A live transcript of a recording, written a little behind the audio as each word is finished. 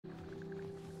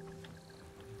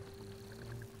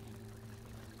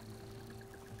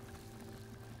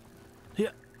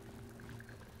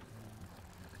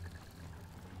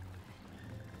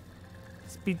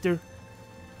Peter.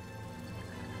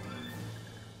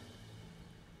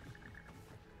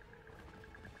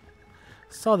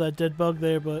 Saw that dead bug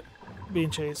there, but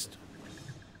being chased.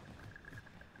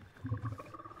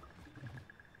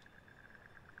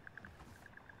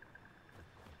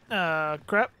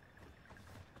 Crap.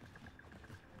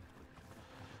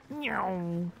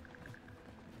 Meow.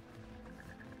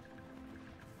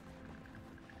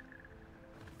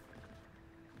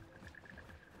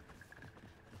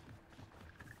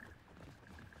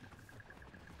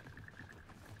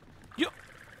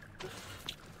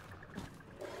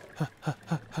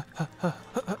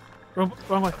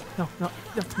 Wrong way. No.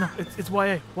 It's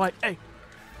YA. YA.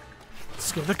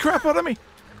 Scare the crap out of me.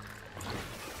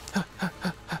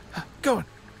 Going.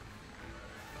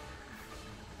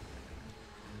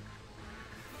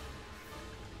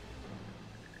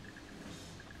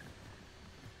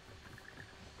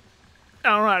 I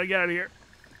don't know how to get out of here.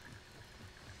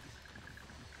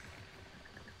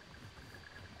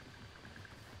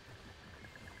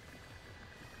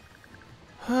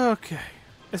 Okay.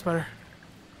 It's better.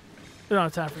 We don't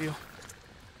have time for you.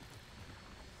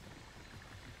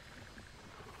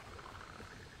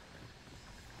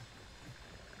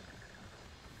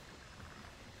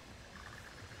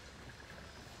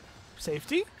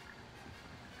 Safety?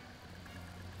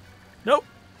 Nope.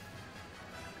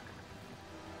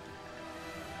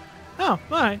 Oh,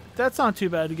 alright. That's not too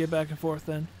bad to get back and forth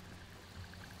then.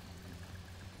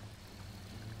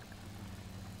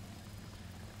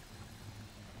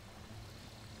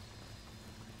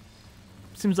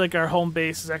 Seems like our home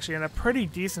base is actually in a pretty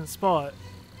decent spot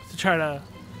to try to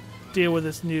deal with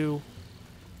this new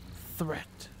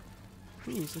threat.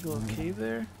 Ooh, there's like a little cave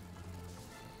there.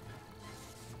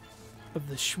 Of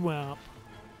the swamp.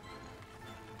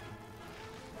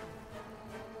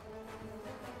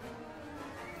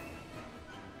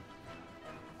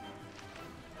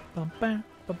 Bum, bam,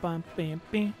 bum, bam, bam,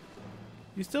 bam.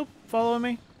 You still following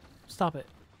me? Stop it.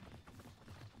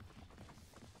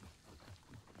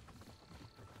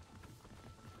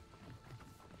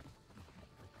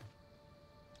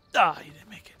 Ah, you didn't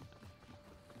make it.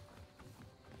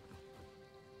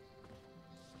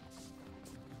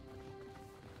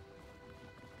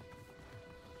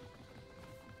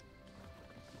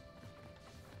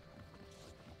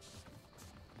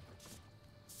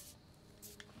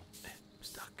 I'm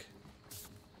stuck.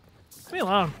 Leave me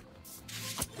alone.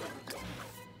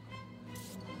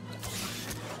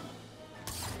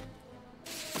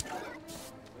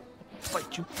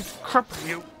 Fight you, crap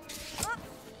you.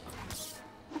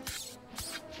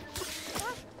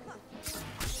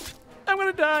 I'm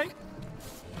gonna die.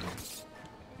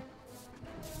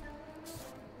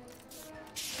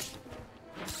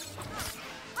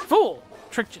 Fool!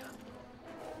 Tricked you.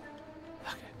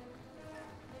 Okay.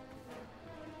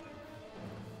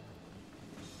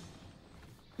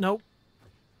 Nope.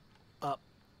 Up.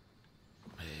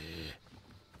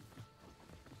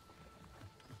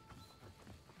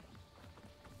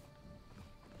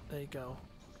 There you go.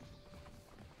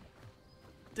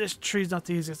 This tree's not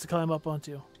the easiest to climb up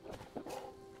onto.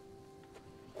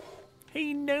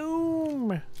 Hey,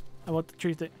 gnome! I want the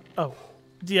tree thing. Oh.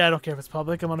 Yeah, I don't care if it's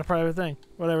public. I'm on a private thing.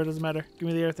 Whatever, doesn't matter. Give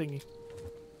me the air thingy.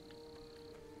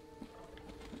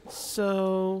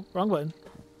 So, wrong button.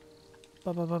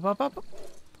 Bop, bop, bop, bop, bop.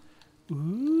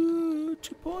 Ooh,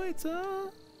 2 points, huh?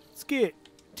 Let's get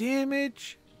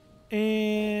damage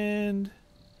and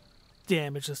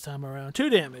damage this time around. 2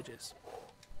 damages.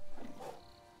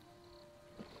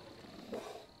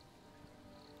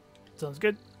 Sounds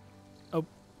good. Oh,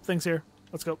 things here.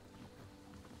 Let's go.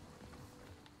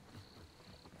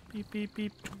 Beep, beep,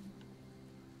 beep.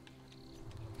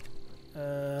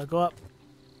 Go up.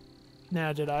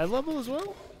 Now, did I level as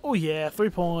well? Oh, yeah. 3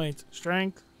 points.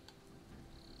 Strength.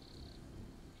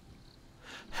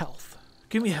 Health.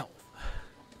 Give me health.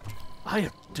 I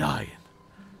am dying.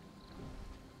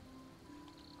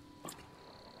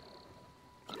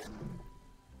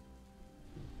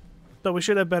 But we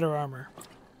should have better armor.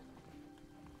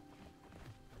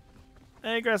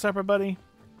 Hey, grasshopper buddy.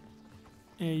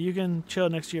 Yeah, you can chill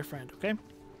next to your friend, okay?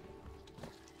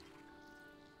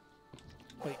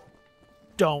 Wait.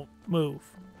 Don't move.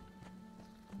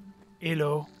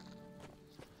 Hello.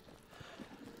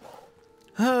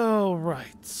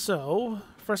 Alright, so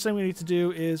first thing we need to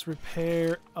do is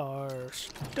repair our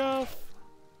stuff.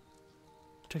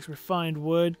 Takes refined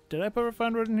wood. Did I put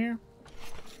refined wood in here?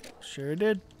 Sure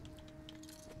did.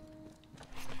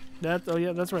 Oh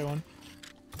yeah, that's the right one.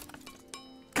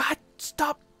 God,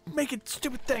 stop making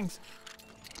stupid things.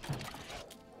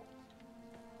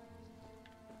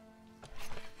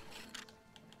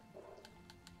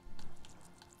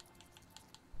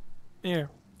 Here.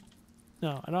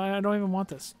 No, I don't even want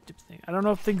this stupid thing. I don't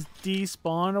know if things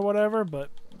despawn or whatever, but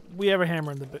we have a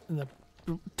hammer in the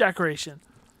decoration.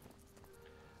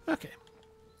 Okay.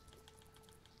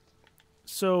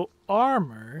 So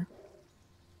armor.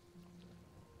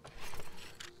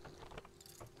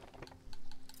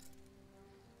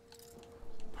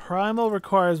 Primal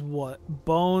requires what?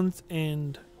 Bones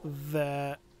and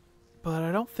that. But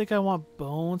I don't think I want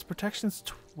bones. Protection's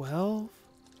 12.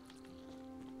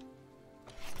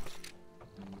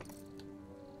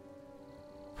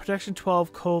 Protection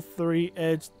 12, cold 3,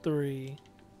 edge 3.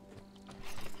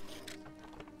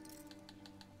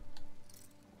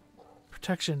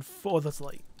 Protection 4, that's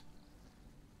light.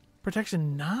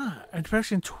 Protection 9, and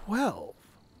protection 12.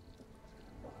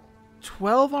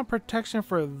 12 on protection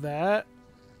for that.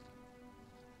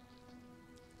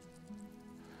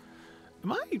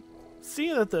 Am I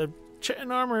seeing that the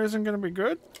chitin armor isn't going to be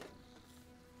good? Is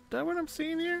that what I'm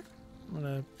seeing here? I'm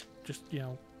going to just, you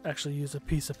know, actually use a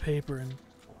piece of paper and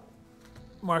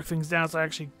mark things down so I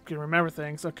actually can remember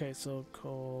things. Okay, so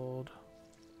cold.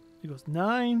 It goes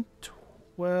 9,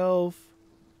 12,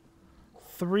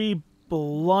 3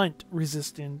 blunt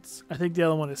resistance. I think the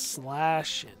other one is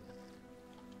slashing.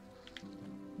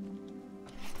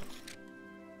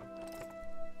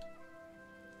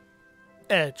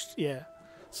 Edged, yeah.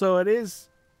 So it is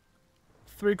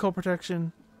 3 cold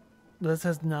protection. This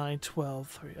has 9, 12,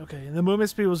 3. Okay, and the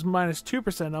movement speed was minus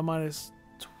 2%, now minus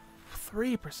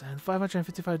 3%.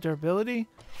 555 durability?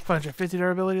 550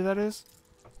 durability, that is.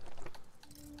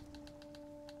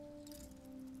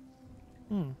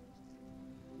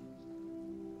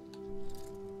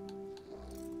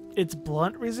 It's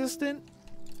blunt resistant,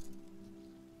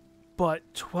 but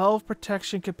 12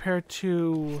 protection compared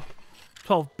to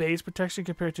 12 base protection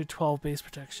compared to 12 base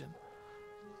protection.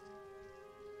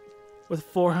 With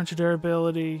 400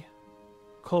 durability,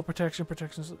 cold protection,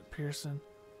 Pearson.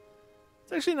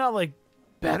 It's actually not like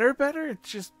better, it's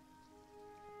just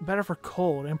better for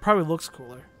cold and probably looks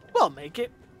cooler. Well, make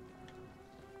it.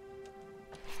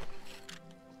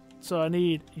 So I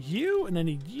need you, and I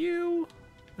need you,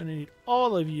 and I need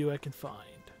all of you I can find.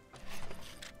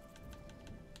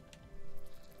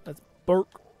 That's bark.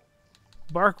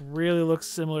 Bark really looks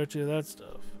similar to that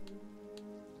stuff.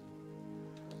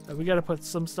 We gotta put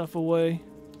some stuff away,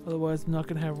 otherwise I'm not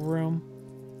gonna have room.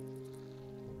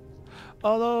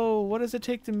 Although, what does it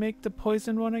take to make the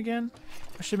poison one again?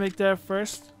 I should make that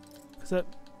first, because that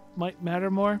might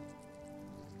matter more.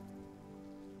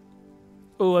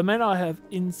 Oh, I might not have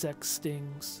insect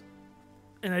stings.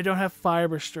 And I don't have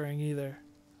fiber string either.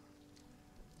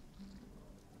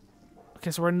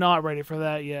 Okay, so we're not ready for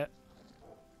that yet.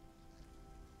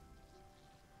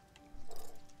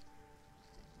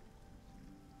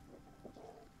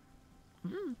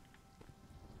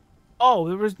 Oh,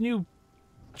 there was new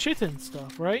chitin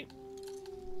stuff, right?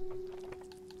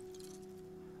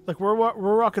 Like we're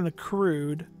rocking the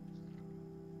crude.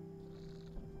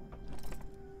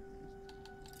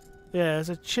 Yeah, it's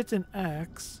a chitin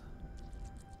axe.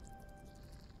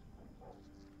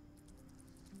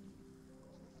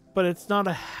 But it's not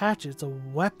a hatchet, it's a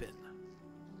weapon.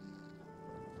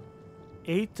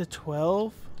 8 to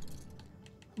 12?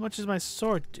 How much does my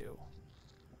sword do?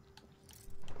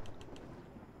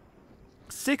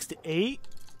 6 to 8?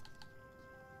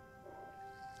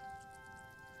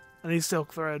 I need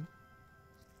silk thread.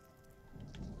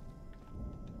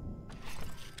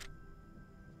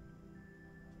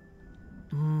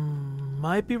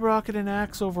 Might be rocking an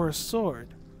axe over a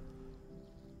sword.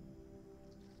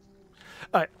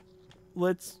 Alright.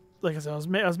 Let's... Like I said, I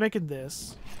was making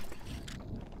this.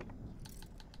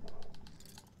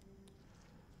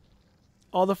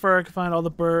 All the fur I can find, all the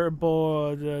board...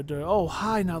 oh,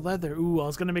 hi, not leather. Ooh, I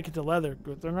was gonna make it to leather.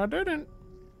 Good thing I didn't.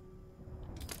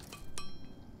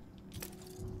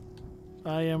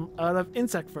 I am out of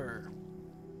insect fur.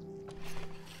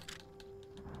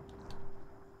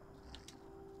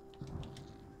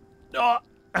 Oh!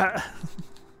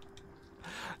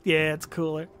 Yeah, it's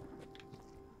cooler.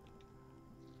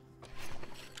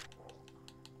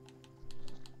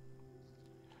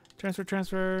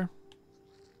 Transfer.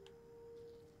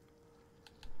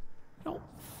 I don't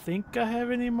think I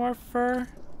have any more fur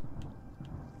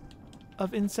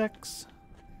of insects.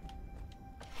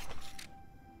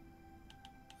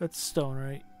 That's stone,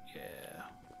 right? Yeah.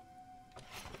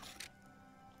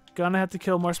 Gonna have to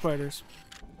kill more spiders.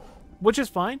 Which is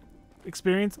fine.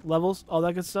 Experience, levels, all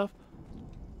that good stuff.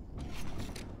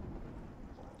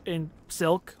 And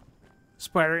silk,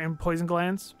 spider, and poison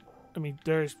glands. I mean,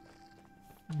 there's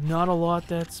not a lot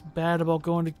that's bad about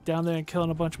going down there and killing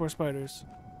a bunch more spiders.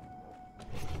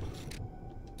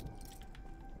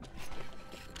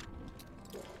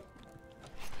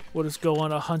 We'll just go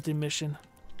on a hunting mission.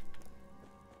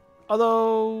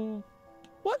 Although,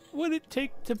 what would it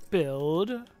take to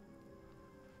build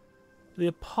the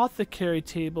apothecary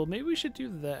table? Maybe we should do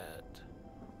that.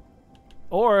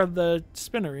 Or the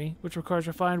spinnery, which requires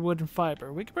refined wood and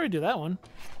fiber. We could probably do that one.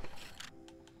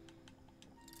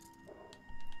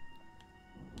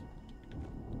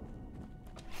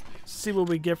 See what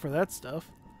we get for that stuff.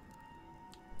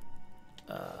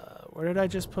 Where did I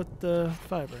just put the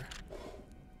fiber?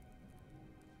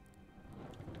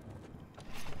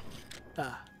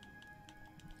 Ah.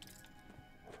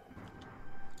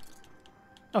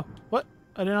 Oh, what?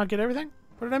 I did not get everything?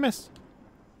 What did I miss?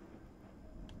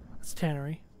 It's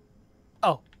tannery.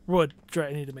 Oh, wood. Right,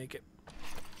 I need to make it.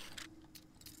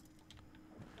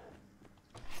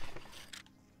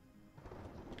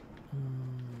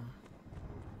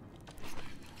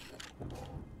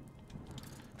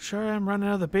 Sure, I'm running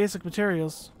out of the basic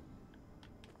materials.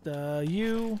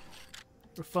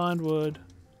 Refined wood.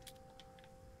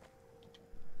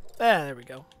 Ah, there we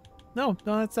go. No,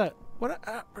 that's that. What?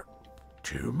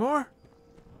 2 more?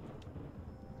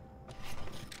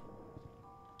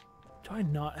 Do I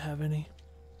not have any?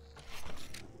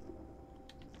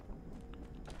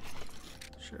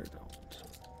 Sure don't.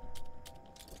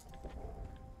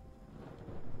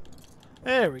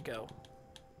 There we go.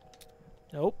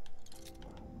 Nope.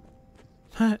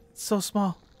 It's so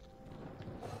small.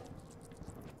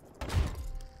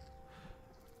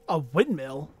 A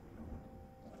windmill?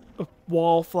 A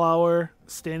wallflower,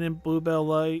 standing bluebell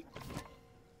light,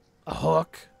 a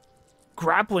hook,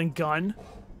 grappling gun.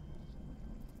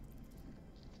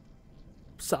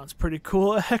 Sounds pretty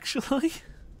cool, actually.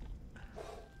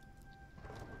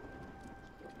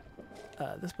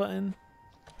 This button.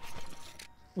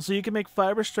 Well, so you can make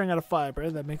fiber string out of fiber.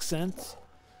 That makes sense.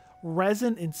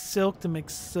 Resin and silk to make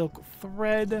silk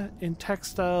thread. In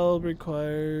textile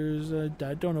requires...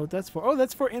 I don't know what that's for. Oh,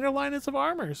 that's for inner linings of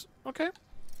armors. Okay.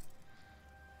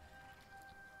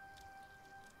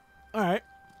 Alright.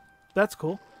 That's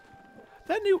cool.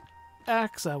 That new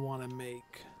axe I want to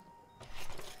make.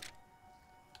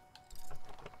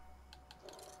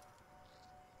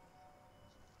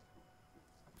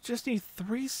 Just need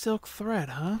 3 silk thread,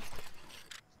 huh?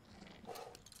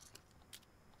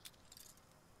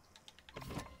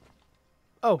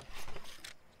 Oh.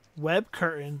 Web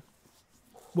curtain.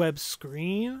 Web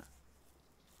screen.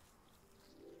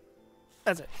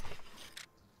 That's it.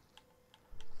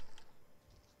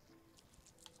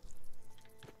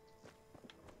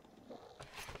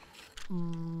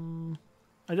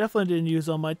 I definitely didn't use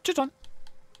all my chiton.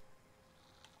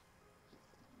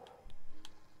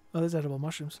 Oh, there's edible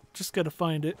mushrooms. Just gotta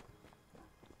find it.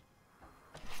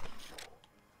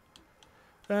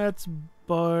 That's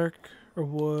bark or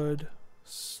wood.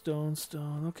 Stone.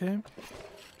 Okay.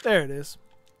 There it is.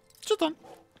 Chiton.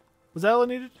 Was that all I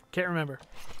needed? Can't remember.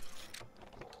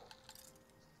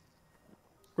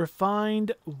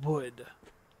 Refined wood.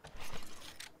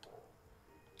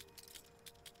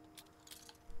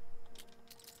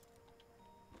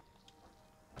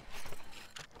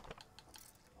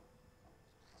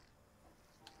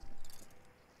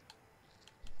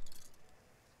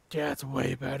 Yeah, it's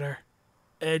way better.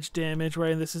 Edge damage,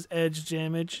 right? And this is edge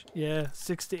damage. Yeah,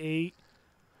 6 to 8.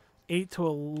 8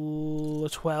 to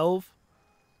 12.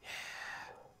 Yeah.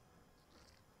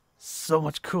 So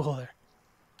much cooler.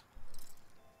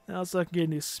 And also I can get a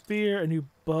new spear, a new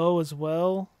bow as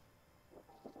well.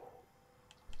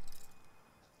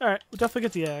 Alright, we'll definitely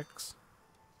get the axe.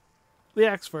 The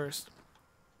axe first.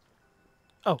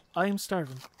 Oh, I am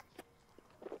starving.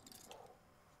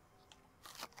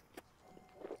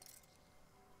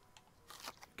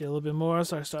 Get a little bit more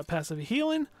so I start passive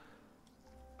healing.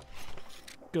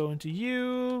 Go into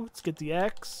you. Let's get the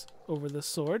axe over the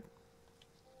sword.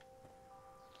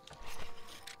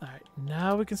 Alright,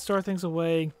 now we can store things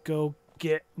away and go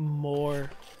get more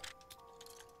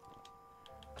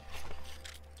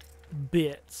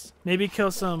bits. Maybe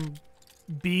kill some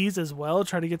bees as well.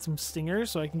 Try to get some stingers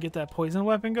so I can get that poison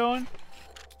weapon going.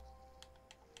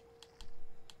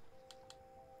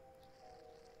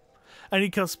 I need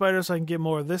to kill spiders so I can get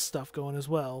more of this stuff going as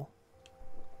well.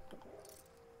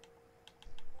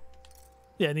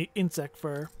 Yeah, I need insect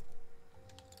fur.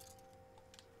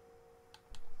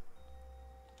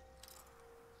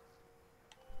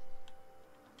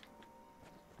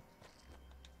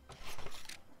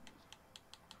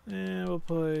 And we'll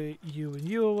put you and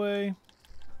you away.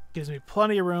 Gives me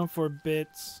plenty of room for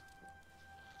bits.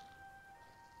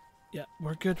 Yeah,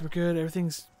 we're good, we're good.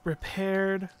 Everything's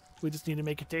repaired. We just need to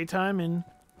make it daytime and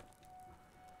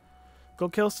go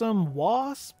kill some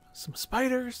wasps, some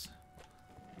spiders.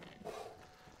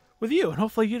 with you, and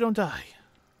hopefully you don't die.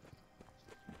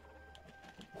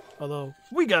 Although,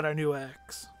 we got our new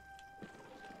axe.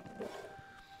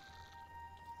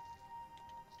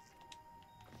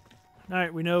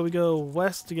 Alright, we know we go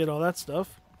west to get all that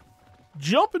stuff.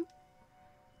 Jumping!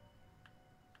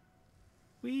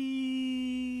 Whee!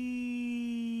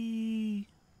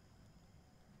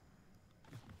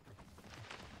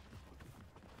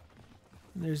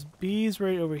 And there's bees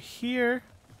right over here.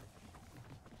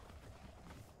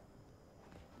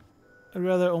 I'd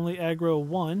rather only aggro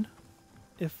one.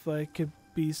 If I could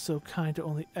be so kind to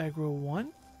only aggro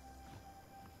one.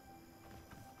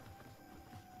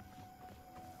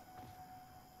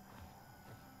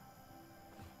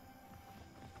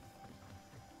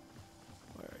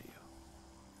 Where are you?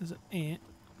 There's an ant.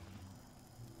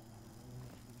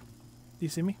 Do you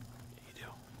see me? Yeah, you do.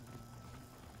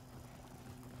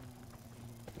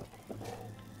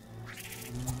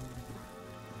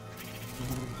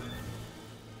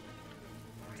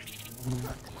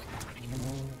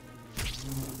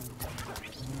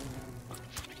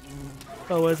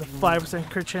 Oh, there's a 5%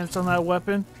 crit chance on that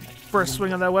weapon. First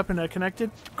swing on that weapon that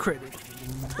connected, critted.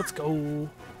 Let's go.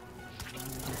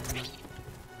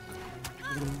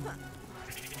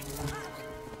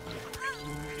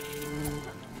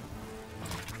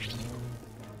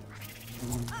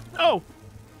 Oh!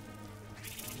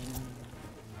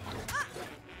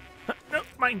 No,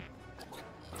 mine.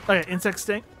 Okay, insect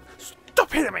sting.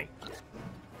 Stop hitting me!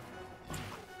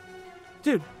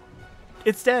 Dude,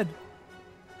 it's dead.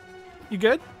 You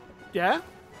good? Yeah?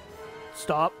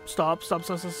 Stop, stop, stop,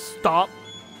 stop, stop, stop.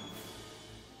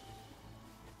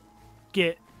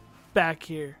 Get back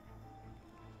here.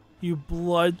 You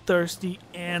bloodthirsty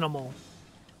animal.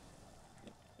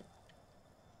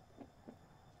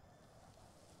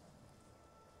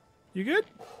 You good?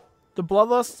 The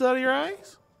bloodlust is out of your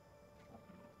eyes?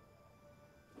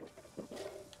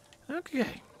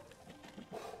 Okay.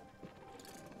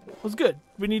 Was good.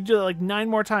 We need to do it like 9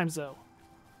 more times though.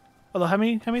 Although how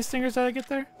many stingers did I get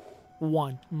there?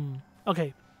 1.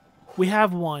 Okay. We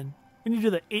have 1. We need to do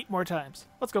that 8 more times.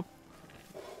 Let's go.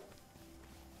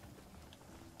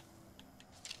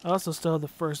 I also still have the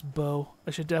first bow.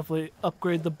 I should definitely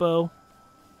upgrade the bow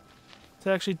to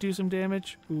actually do some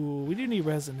damage. Ooh, we do need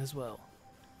resin as well.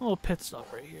 A little pit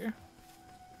stop right here.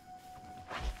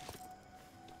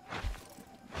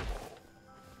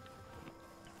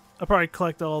 I'll probably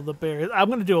collect all the berries. I'm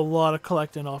going to do a lot of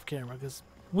collecting off camera because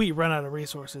we run out of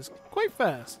resources quite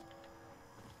fast.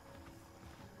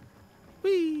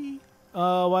 Whee!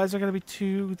 Why is there going to be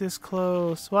 2 this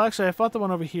close? Well, actually, I fought the one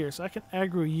over here, so I can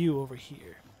aggro you over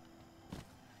here.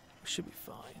 We should be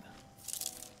fine.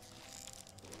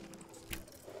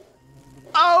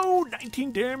 Oh,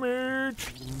 19 damage!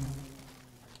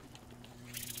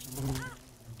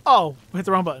 Oh, we hit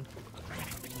the wrong button.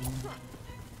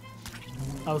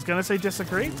 I was gonna say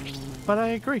disagree, but I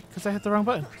agree, because I hit the wrong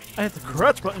button. I hit the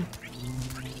crouch button.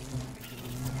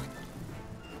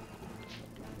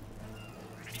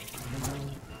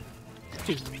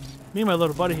 Dude, me and my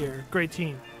little buddy here, great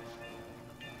team.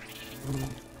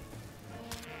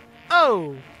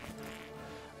 Oh!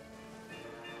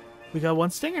 We got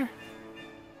 1 stinger.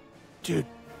 Dude,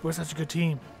 we're such a good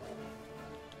team.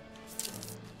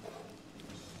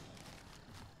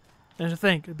 And to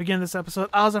think, at the beginning of this episode,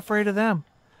 I was afraid of them.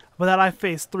 But that I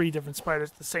faced 3 different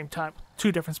spiders at the same time.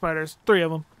 2 different spiders, 3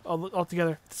 of them, all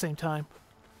together at the same time.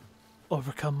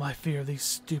 Overcome my fear of these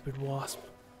stupid wasps.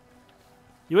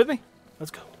 You with me? Let's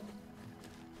go.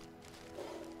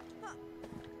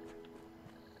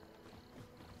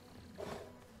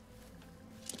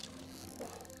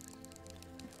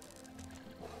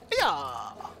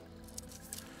 Yeah.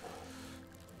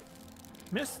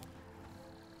 Miss.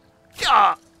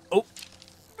 Yeah. Oh.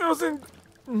 I was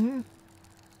in.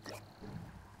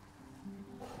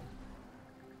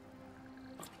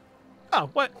 Oh,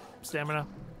 what? Stamina.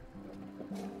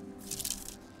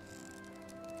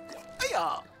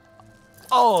 Yeah.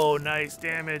 Oh, nice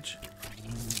damage.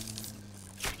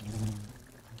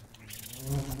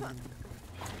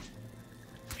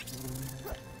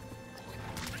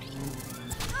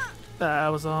 That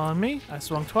was on me. I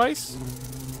swung twice.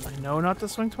 I know not to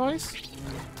swing twice. Did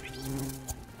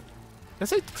I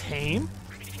say tame?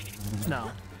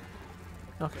 No.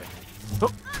 Okay.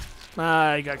 Oh.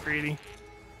 I got greedy.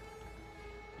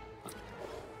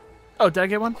 Oh, did I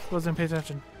get one? Wasn't paying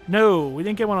attention. No, we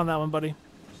didn't get one on that one, buddy.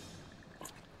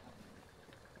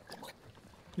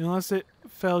 Unless it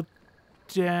fell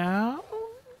down?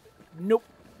 Nope.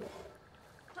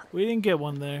 We didn't get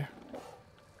one there.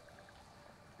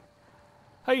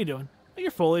 How you doing?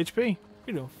 You're full HP.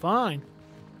 You're doing fine.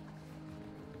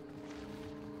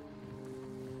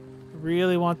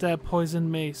 really want that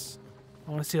poison mace.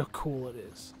 I want to see how cool it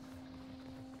is.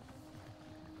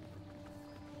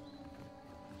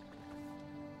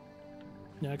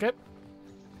 Yeah, okay.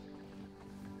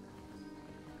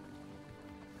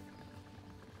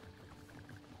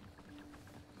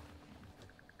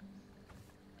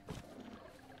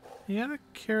 You got a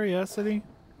curiosity?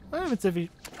 What happens if you...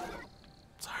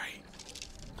 Sorry.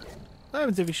 What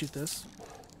happens if you shoot this?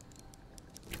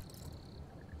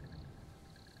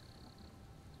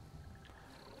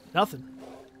 Nothing.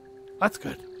 That's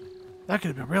good. That could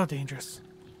have been real dangerous.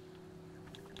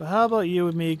 But how about you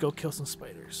and me go kill some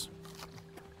spiders?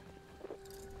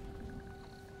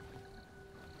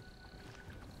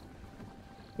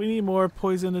 We need more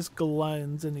poisonous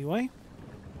glands anyway.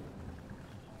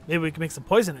 Maybe we can make some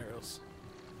poison arrows.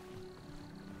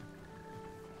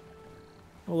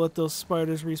 We'll let those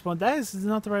spiders respawn. That is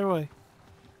not the right way.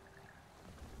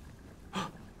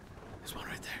 There's one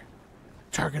right there.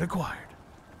 Target acquired.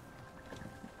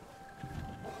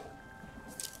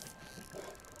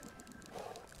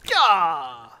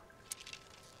 Gah!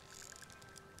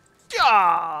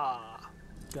 Gah!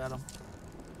 Got him.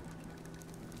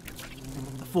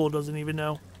 The fool doesn't even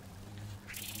know.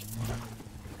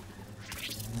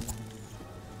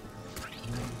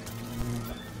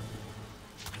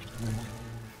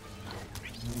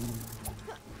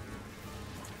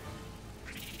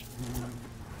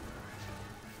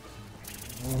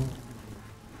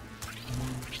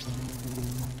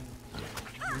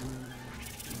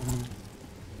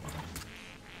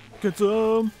 Get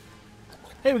some.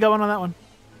 Hey, we got one on that one.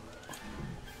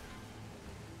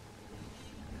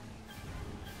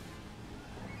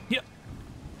 Yep.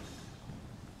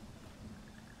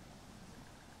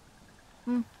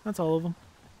 That's all of them.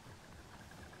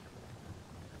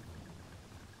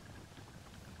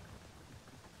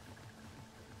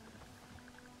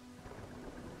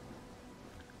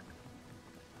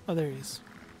 Oh, there he is.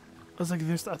 I was like,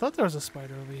 I thought there was a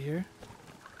spider over here.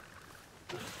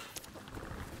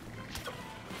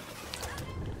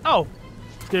 Oh!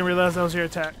 Didn't realize that was your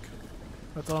attack.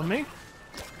 That's on me.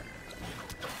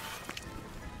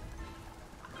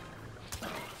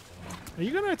 Are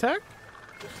you gonna attack?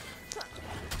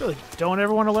 Really don't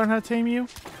ever want to learn how to tame you?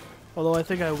 Although I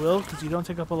think I will, because you don't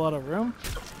take up a lot of room.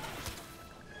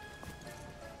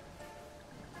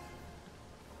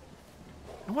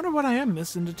 I wonder what I am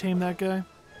missing to tame that guy.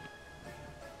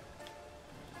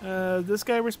 This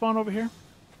guy respawn over here?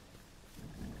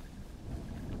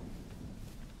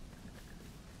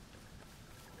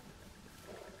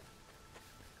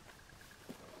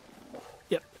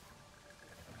 Yep.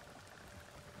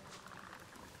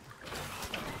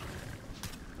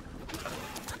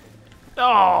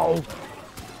 Oh!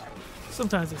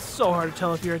 Sometimes it's so hard to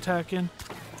tell if you're attacking.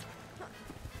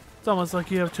 It's almost like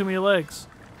you have too many legs.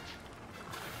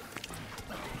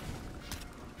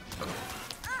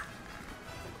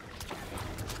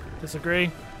 Disagree.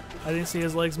 I didn't see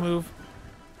his legs move.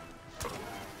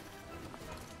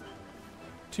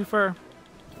 Too far.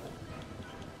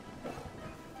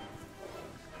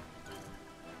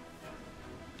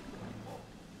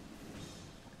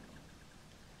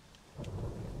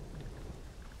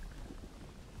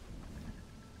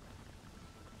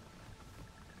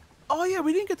 Oh yeah,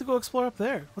 we didn't get to go explore up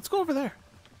there. Let's go over there.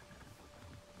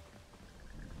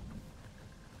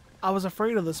 I was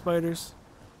afraid of the spiders.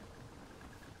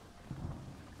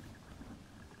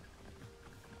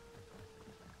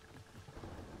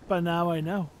 But now I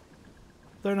know.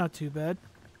 They're not too bad.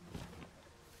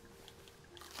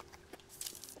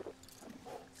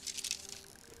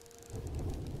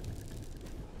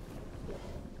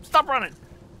 Stop running!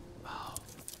 Oh.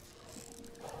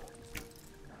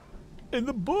 In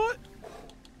the butt!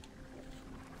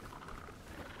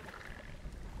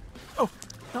 Oh!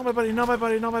 Not my buddy, not my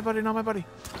buddy, not my buddy, not my buddy.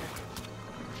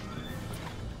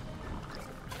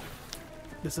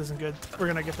 This isn't good. We're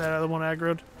gonna get that other one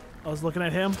aggroed. I was looking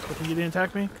at him, but he didn't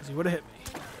attack me because he would have hit me.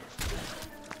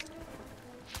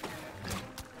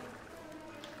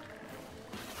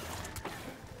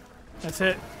 That's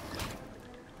it.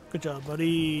 Good job,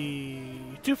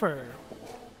 buddy. Twofer.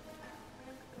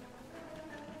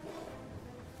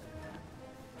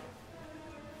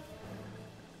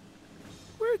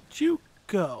 Where'd you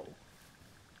go?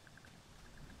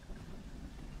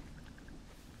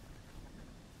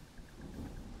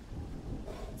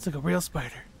 It's like a real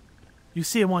spider. You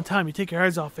see it one time, you take your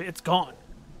eyes off it, it's gone.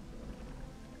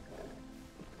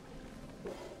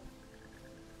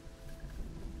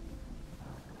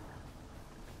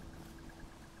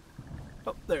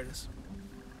 Oh, there it is.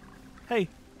 Hey,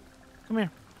 come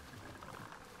here.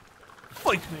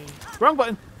 Fight me. Wrong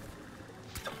button.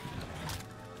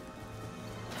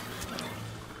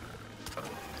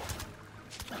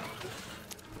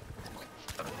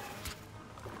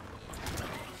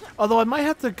 Although I might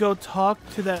have to go talk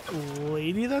to that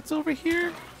lady that's over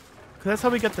here. Because that's how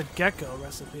we get the gecko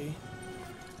recipe.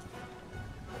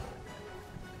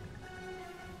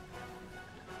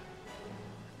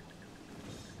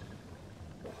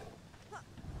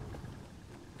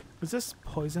 Is this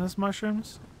poisonous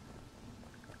mushrooms?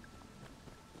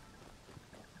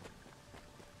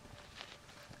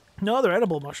 No, they're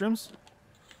edible mushrooms.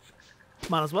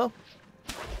 Might as well.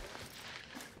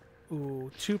 Ooh,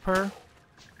 2 per.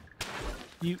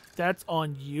 That's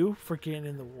on you for getting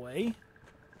in the way.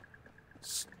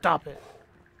 Stop it.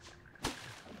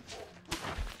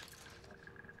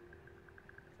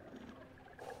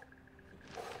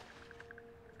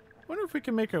 Wonder if we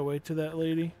can make our way to that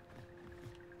lady.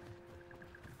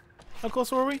 How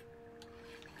close were we?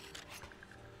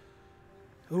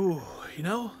 Ooh, you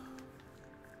know,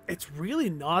 it's really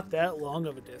not that long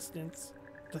of a distance.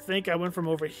 To think I went from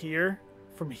over here,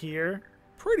 from here,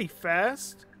 pretty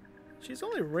fast. She's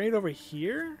only right over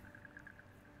here.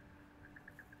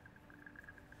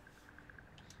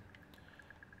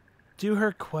 Do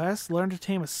her quest, learn to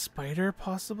tame a spider,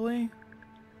 possibly?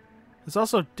 There's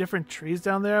also different trees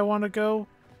down there I want to go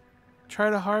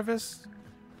try to harvest.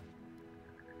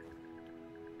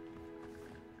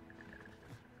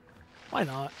 Why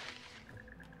not?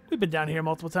 We've been down here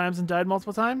multiple times and died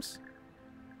multiple times.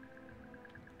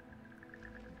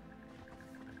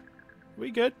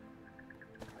 We good?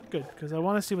 Good, because I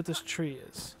want to see what this tree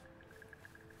is.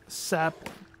 Sap.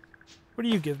 What do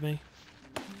you give me?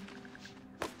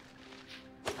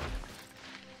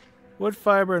 Wood,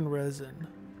 fiber, and resin.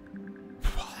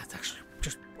 Oh, that's actually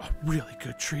just a really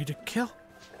good tree to kill.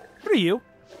 What are you?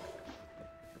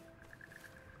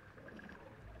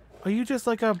 Are you just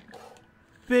like a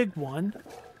big one?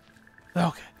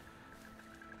 Okay.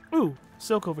 Ooh,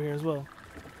 silk over here as well.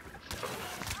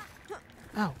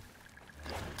 Ow.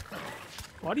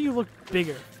 Why do you look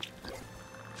bigger?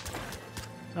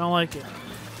 I don't like it.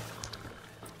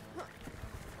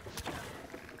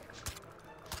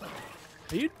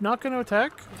 Are you not going to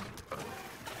attack?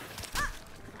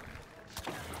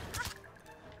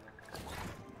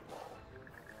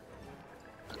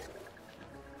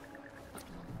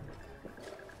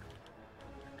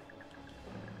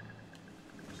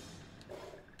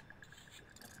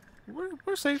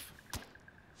 We're safe.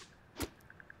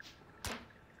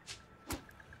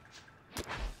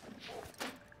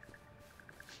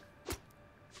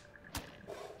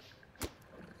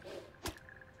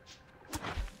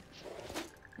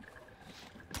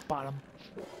 Bottom.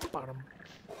 Bottom.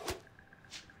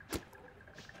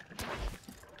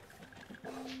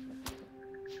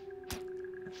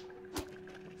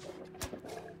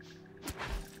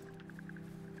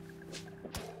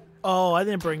 Oh, I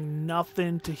didn't bring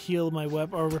nothing to heal my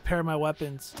weapon or repair my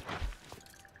weapons.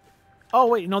 Oh,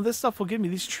 wait, no, this stuff will give me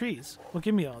these trees. Will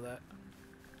give me all that.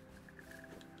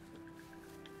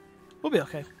 We'll be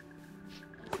okay.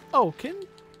 Oh, can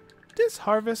this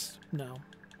harvest? No.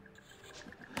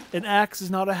 An axe is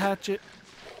not a hatchet.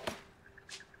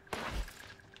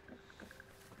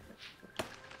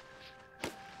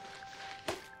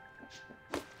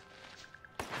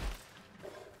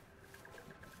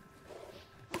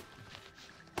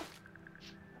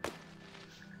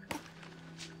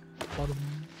 Bottom.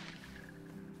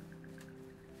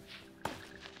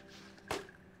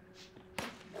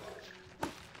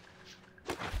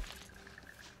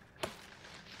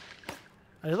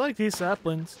 I like these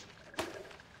saplings.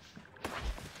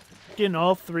 Getting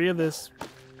all 3 of this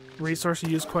resource you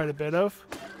use quite a bit of.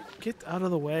 Get out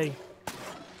of the way.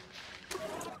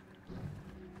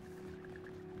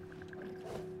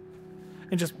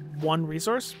 And just 1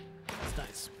 resource? It's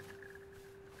nice.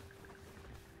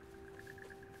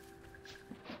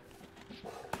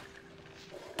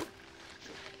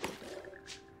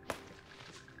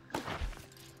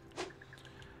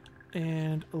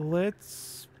 And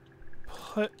let's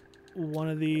put one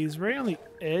of these right on the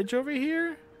edge over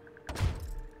here.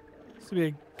 This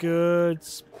would be a good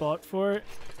spot for it.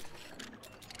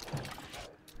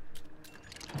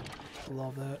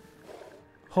 Love that.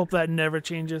 Hope that never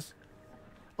changes.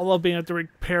 I love being able to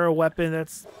repair a weapon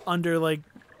that's under like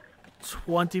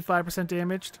 25%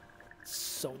 damaged.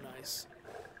 So nice.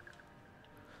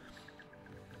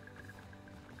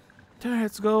 Alright,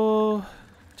 let's go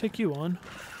take you on.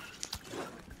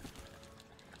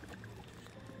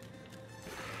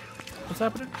 What's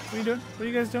happening? What are you doing? What are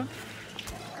you guys doing?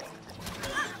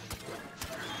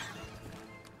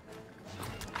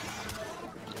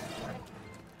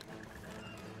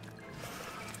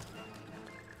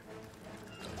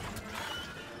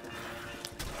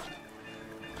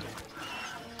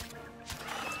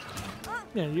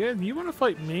 Yeah, you want to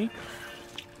fight me?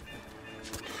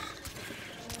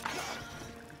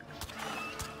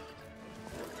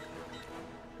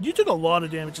 a lot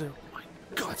of damage there. Oh my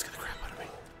god, it's gonna crap out of me.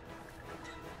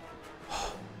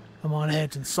 I'm on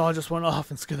edge and Saw just went off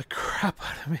and scared the crap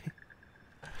out of me.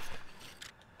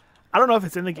 I don't know if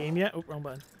it's in the game yet. Oh, wrong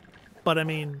button. But I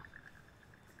mean,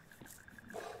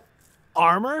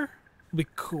 armor would be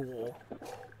cool.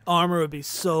 Armor would be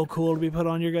so cool to be put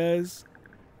on you guys.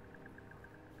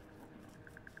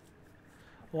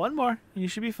 One more, and you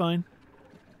should be fine.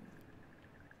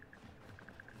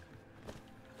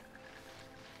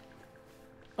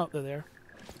 Oh, they're there.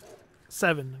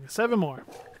 7. 7 more.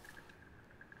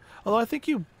 Although I think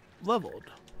you leveled.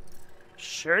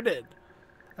 Sure did.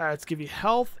 Alright, let's give you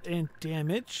health and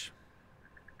damage.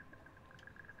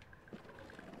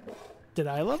 Did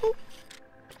I level?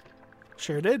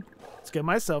 Sure did. Let's give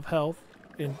myself health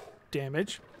and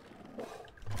damage.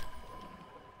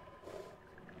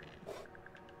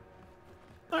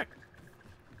 Alright.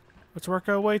 Let's work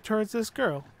our way towards this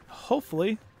girl.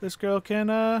 Hopefully, this girl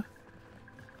can,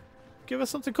 give us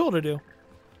something cool to do.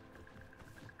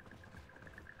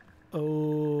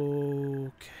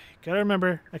 Okay. Gotta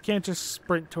remember, I can't just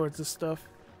sprint towards this stuff.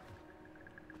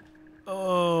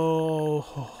 Oh,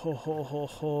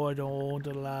 I don't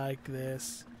like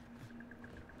this.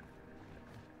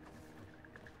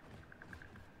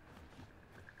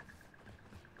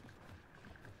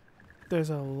 There's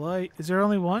a light. Is there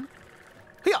only one?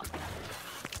 Yeah.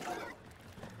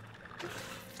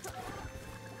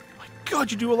 My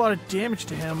God, you do a lot of damage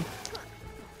to him.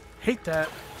 Hate that.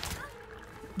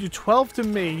 You do 12 to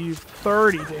me, you do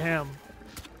 30 to him.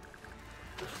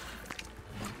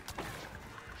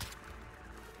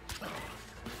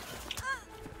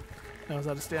 That was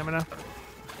out of stamina.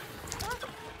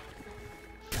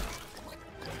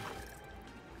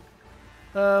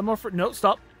 More for no,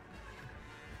 stop.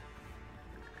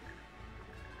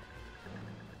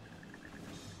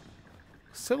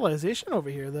 Civilization over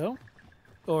here, though.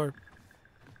 Or,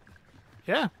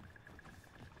 yeah.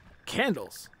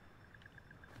 Candles.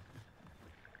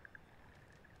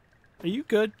 Are you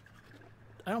good?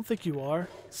 I don't think you are.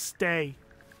 Stay.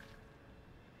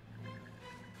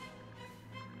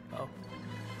 Oh.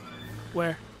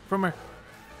 Where? From where?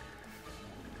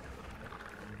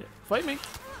 Yeah, fight me.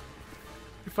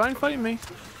 You're fine fighting me.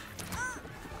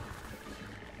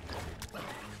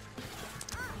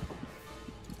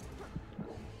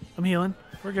 I'm healing.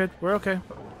 We're good. We're okay.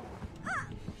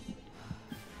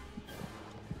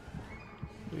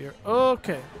 We are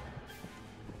okay.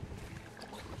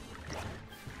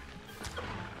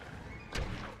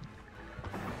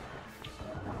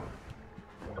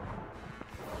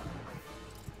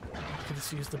 Can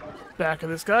just use the back of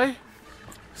this guy.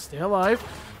 Stay alive.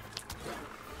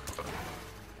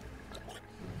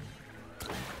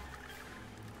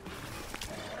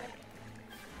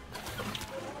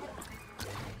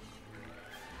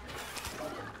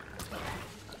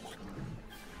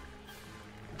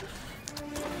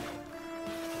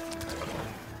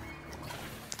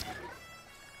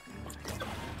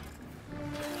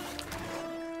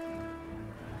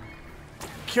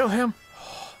 Kill him.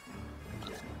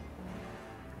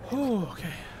 Oh,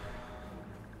 okay.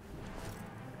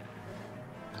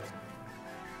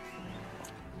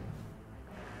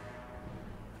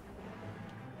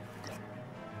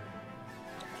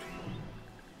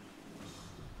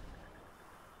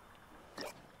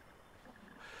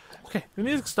 Okay, the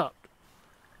music stopped.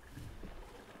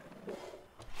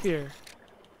 Here.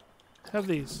 Have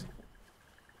these.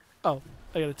 Oh,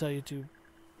 I gotta tell you to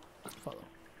follow.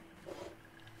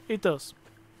 Eat those.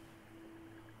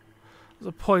 Those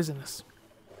are poisonous.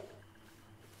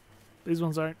 These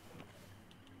ones aren't.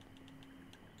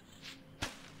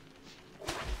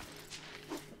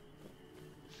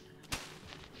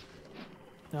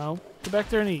 No. Go back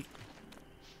there and eat.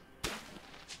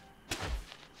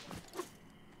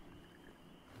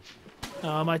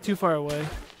 Am I too far away?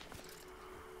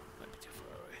 Might be too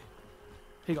far away.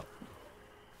 Here you go.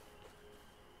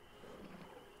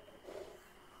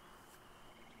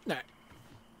 Alright.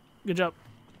 Good job.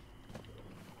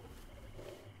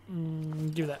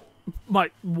 Give that. My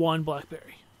one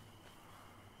blackberry.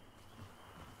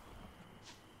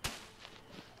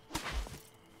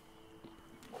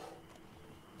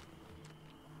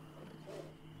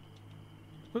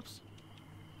 Whoops.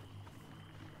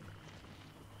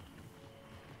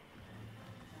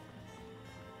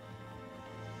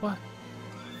 What?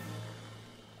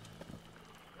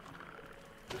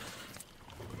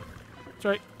 That's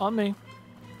right, on me.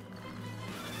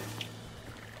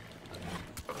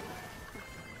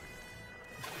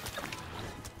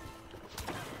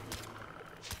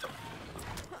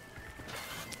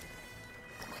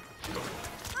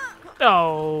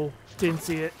 Oh, didn't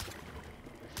see it.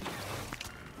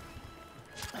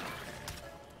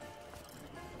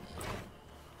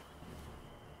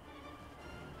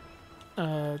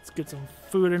 Let's get some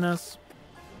food in us.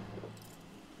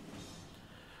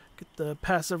 Get the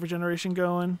passive regeneration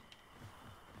going.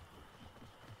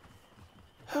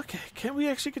 Okay, can we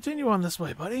actually continue on this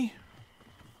way, buddy?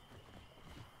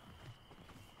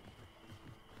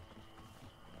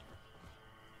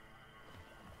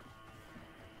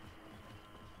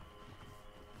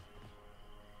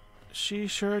 She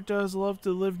sure does love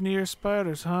to live near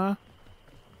spiders, huh?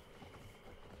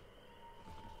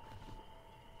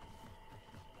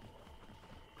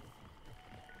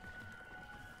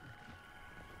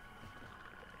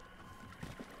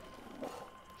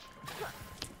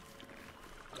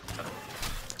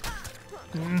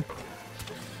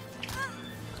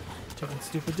 Taking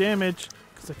stupid damage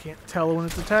because I can't tell when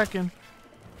it's attacking.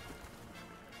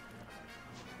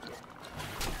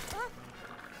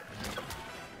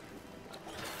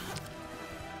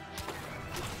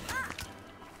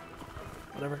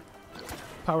 Whatever.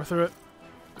 Power through it.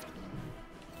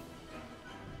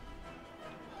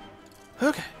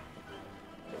 Okay.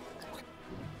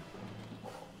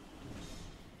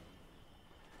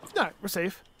 Alright, we're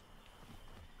safe.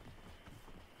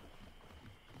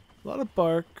 A lot of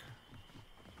bark.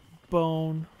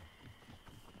 Bone.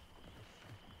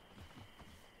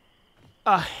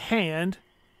 A hand.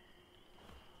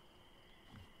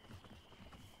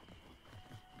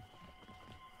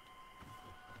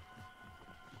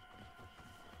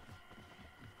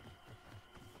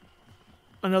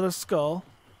 Another skull.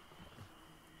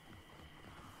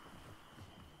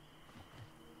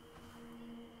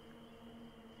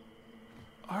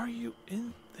 Are you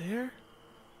in there?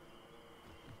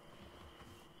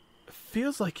 It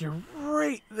feels like you're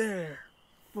right there.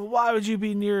 But why would you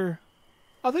be near?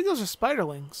 I think those are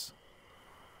spiderlings.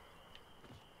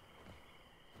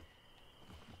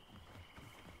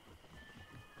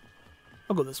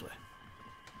 I'll go this way.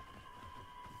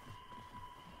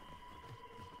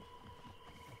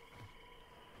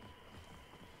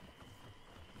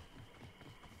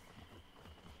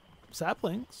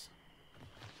 Saplings.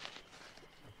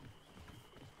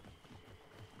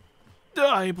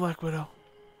 Die, Black Widow.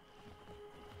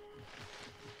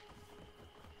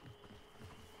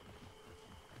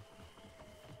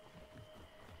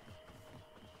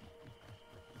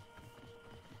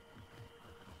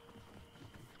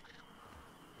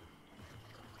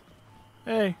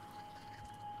 Hey.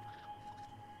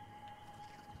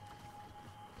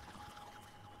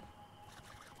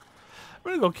 I'm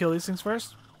gonna go kill these things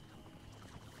first.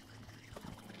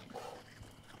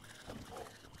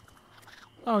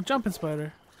 Oh, jumping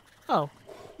spider. Oh,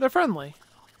 they're friendly.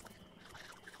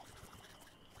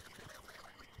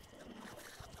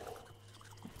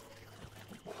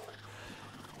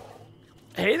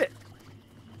 Hate it.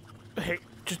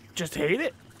 Just hate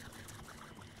it.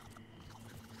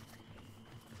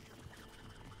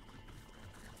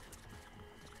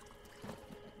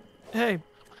 Hey,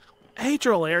 hate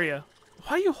your area.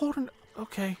 Why are you holding?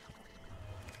 Okay.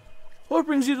 What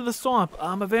brings you to the swamp?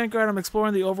 I'm a Vanguard. I'm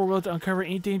exploring the overworld to uncover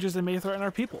any dangers that may threaten our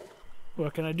people.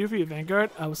 What can I do for you,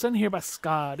 Vanguard? I was sent here by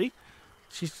Scotty.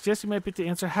 She suggests you might be able to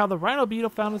answer how the rhino beetle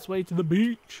found its way to the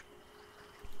beach.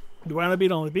 The rhino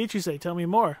beetle on the beach, you say? Tell me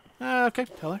more. Okay,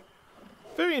 tell her.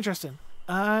 Very interesting.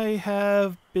 I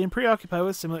have been preoccupied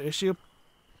with a similar issue.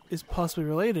 Is possibly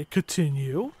related.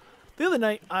 Continue. The other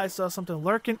night, I saw something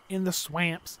lurking in the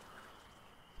swamps.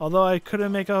 Although I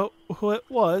couldn't make out who it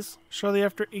was, shortly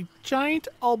after a giant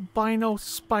albino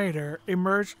spider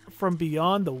emerged from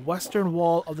beyond the western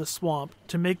wall of the swamp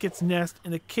to make its nest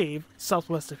in a cave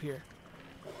southwest of here.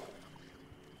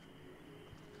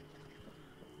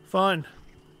 Fun.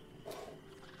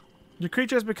 The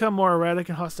creature has become more erratic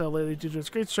and hostile lately due to its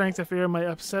great strength. I fear it might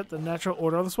upset the natural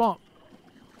order of the swamp.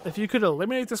 If you could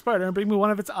eliminate the spider and bring me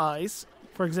one of its eyes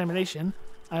for examination,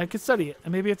 I could study it,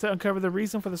 and maybe it's to uncover the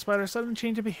reason for the spider's sudden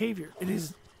change of behavior. It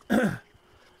is it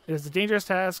is a dangerous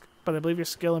task, but I believe your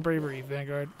skill and bravery,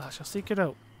 Vanguard. I shall seek it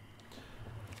out.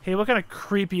 Hey, what kind of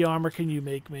creepy armor can you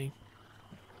make me?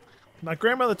 My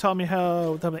grandmother taught me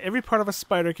every part of a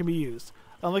spider can be used.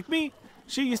 Unlike me,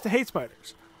 she used to hate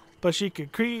spiders, but she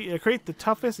could create the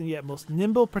toughest and yet most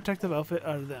nimble protective outfit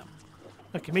out of them.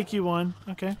 I can make you one.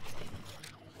 Okay.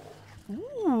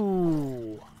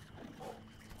 Ooh.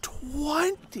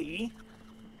 20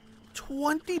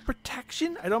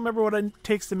 protection? I don't remember what it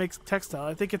takes to make textile.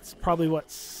 I think it's probably what,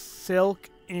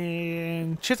 silk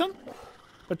and chitin?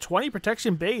 But 20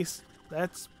 protection base.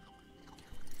 It's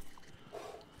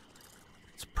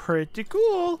pretty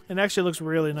cool. And actually looks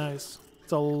really nice.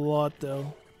 It's a lot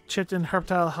though. Chitin,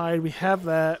 herptile hide, we have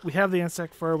that. We have the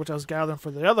insect fur, which I was gathering for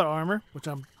the other armor, which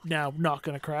I'm now not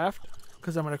going to craft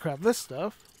because I'm going to craft this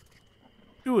stuff.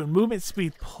 Ooh, and movement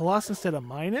speed plus instead of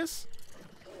minus?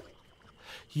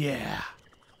 Yeah.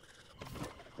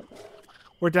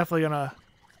 We're definitely gonna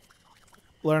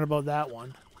learn about that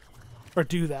one. Or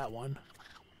do that one.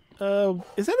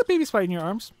 Is that a baby spider in your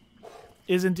arms?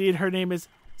 Is indeed. Her name is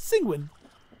Singwin.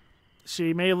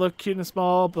 She may look cute and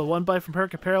small, but one bite from her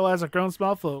can paralyze a grown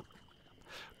small folk.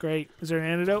 Great. Is there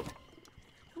an antidote?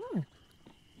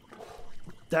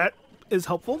 That is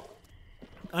helpful.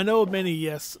 I know of many,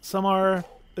 yes. Some are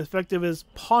effective as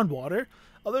pond water.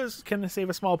 Others can save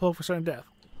a small poke for certain death.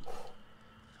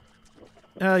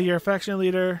 You're a faction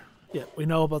leader. Yeah, we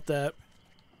know about that.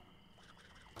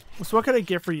 So what can I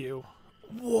get for you?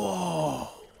 Whoa.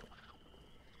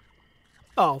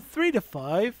 Oh, 3 to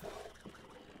 5?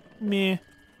 Meh.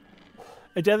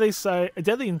 A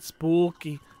deadly and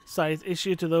spooky sight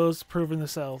issued to those proving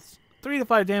themselves. 3 to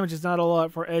 5 damage is not a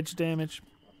lot for edge damage.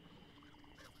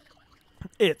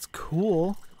 It's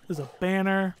cool. There's a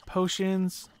banner,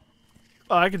 potions.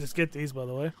 Oh, I could just get these, by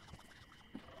the way.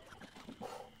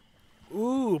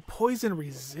 Ooh, poison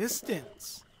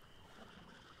resistance.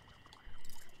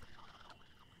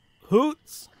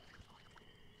 Hoots.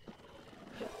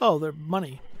 Oh, they're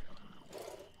money.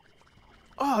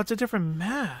 Oh, it's a different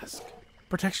mask.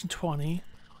 Protection 20.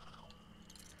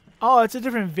 Oh, it's a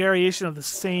different variation of the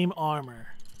same armor.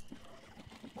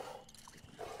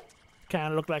 Kind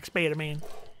of look like Spider-Man.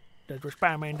 That's what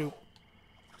Spider-Man do.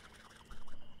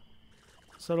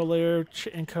 Subtle layer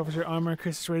and covers your armor,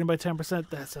 increases rating by 10%.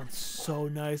 That sounds so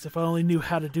nice. If I only knew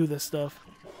how to do this stuff.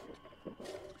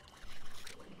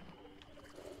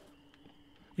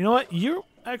 You know what? You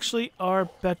actually are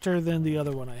better than the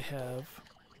other one I have.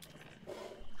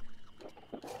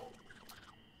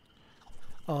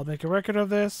 I'll make a record of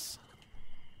this.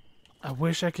 I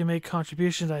wish I could make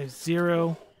contributions. I have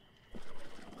 0.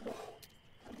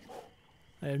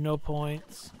 I have no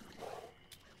points.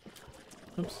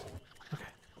 Oops. Okay.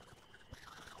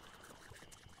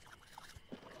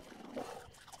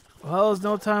 Well, there's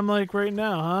no time like right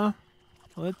now, huh?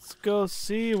 Let's go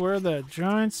see where that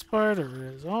giant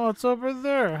spider is. Oh, it's over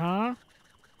there, huh?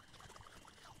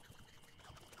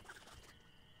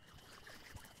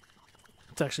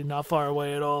 It's actually not far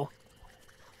away at all.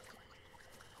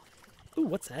 Ooh,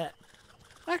 what's that?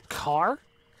 That car?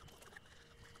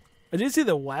 I did see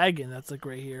the wagon that's like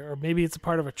right here. Or maybe it's a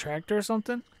part of a tractor or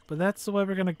something. But that's the way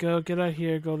we're gonna go. Get out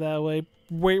here, go that way.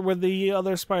 Wait where the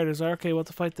other spiders are. Okay, we'll have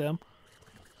to fight them.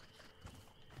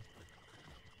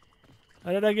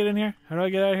 How did I get in here? How do I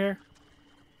get out of here?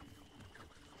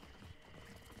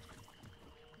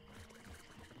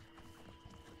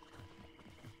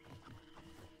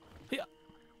 Hiya!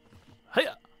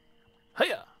 Hiya!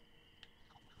 Hiya!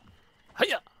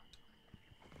 Hiya!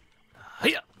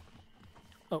 Hiya!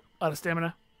 Oh, out of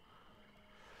stamina.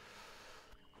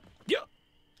 Yeah.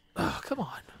 Oh, come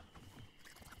on.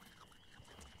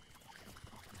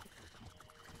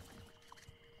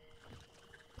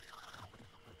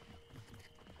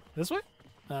 This way?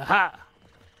 Aha!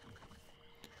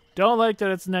 Don't like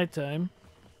that it's nighttime.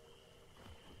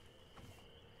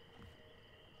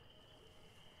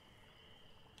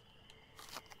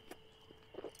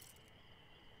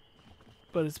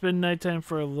 But it's been nighttime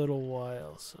for a little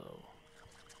while, so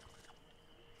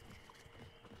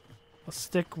I'll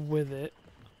stick with it.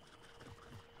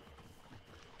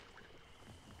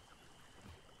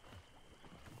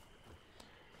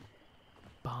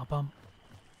 Bum bum.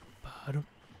 Ba-dum.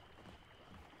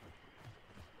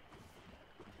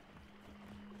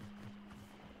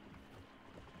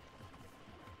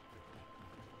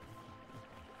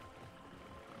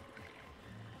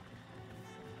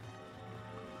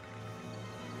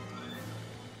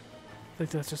 I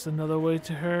think that's just another way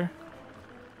to her.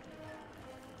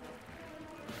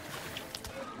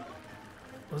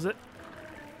 Was it?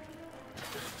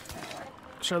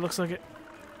 Sure looks like it.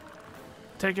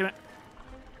 Taking it.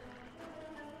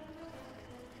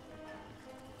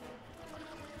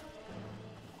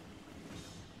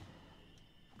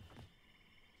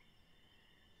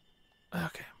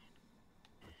 Okay.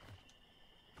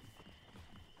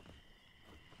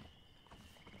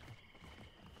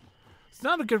 It's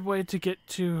not a good way to get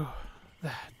to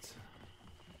that.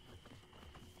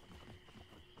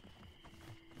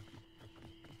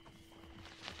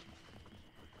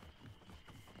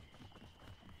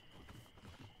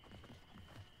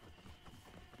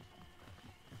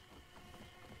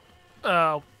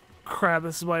 Oh, crap.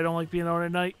 This is why I don't like being out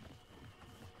at night.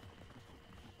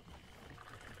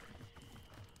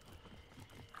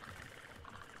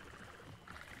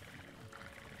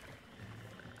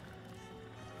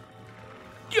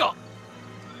 Yeah.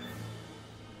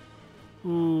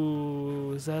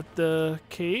 Ooh, is that the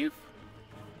cave?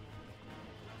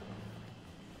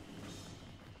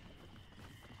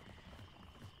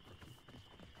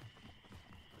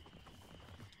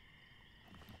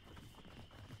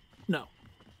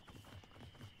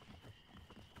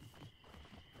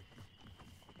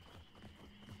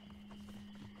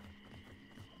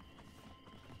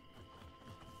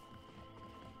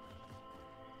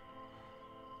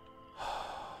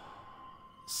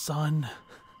 sun.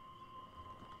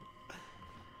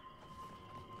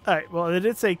 Alright, well, it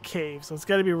did say cave, so it's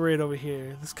got to be right over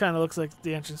here. This kind of looks like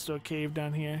the entrance to a cave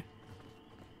down here.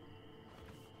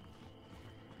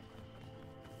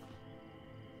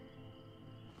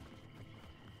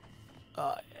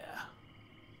 Oh, yeah.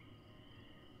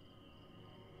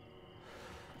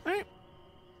 Alright.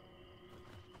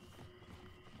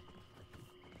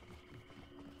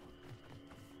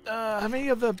 How many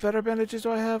of the better bandages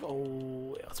do I have?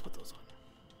 Oh, yeah, let's put those on.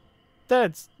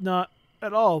 That's not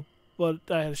at all what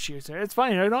I had shears there. It's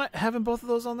fine. You know, having both of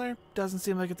those on there doesn't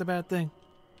seem like it's a bad thing.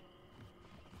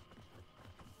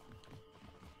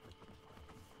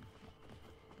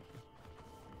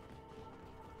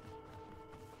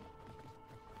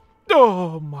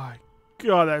 Oh my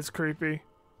god, that's creepy.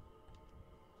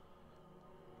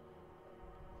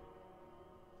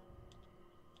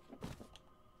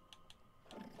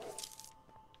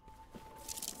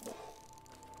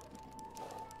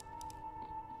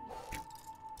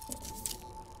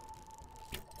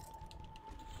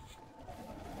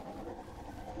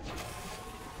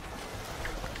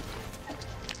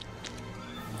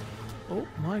 Oh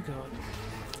my god.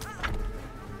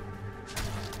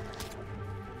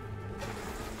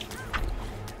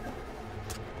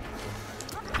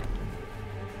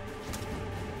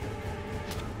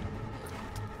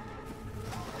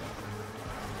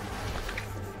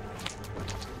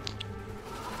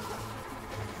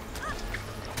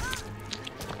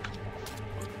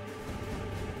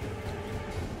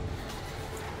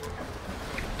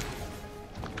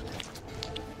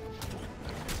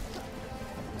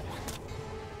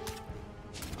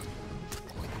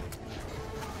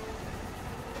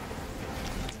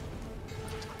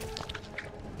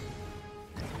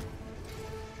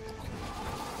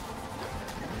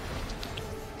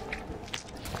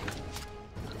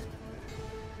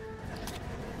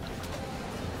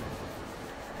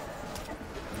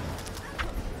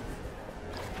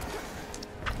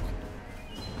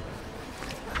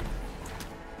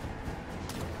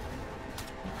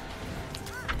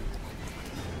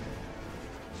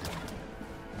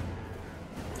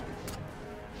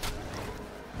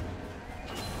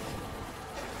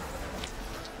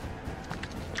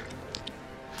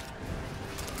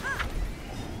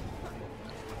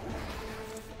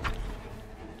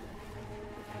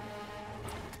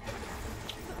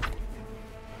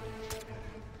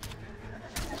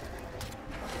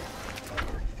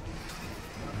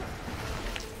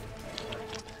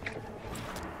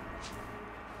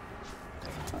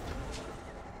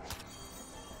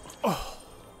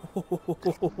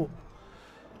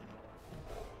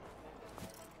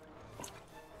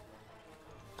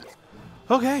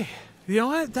 Okay, you know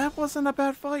what? That wasn't a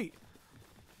bad fight.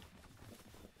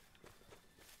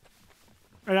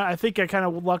 And I think I kind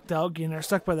of lucked out getting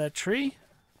stuck by that tree,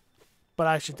 but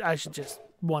I should just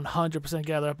 100%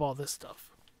 gather up all this stuff.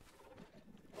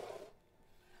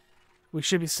 We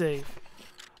should be safe.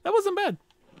 That wasn't bad.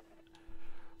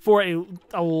 For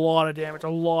a lot of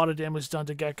damage done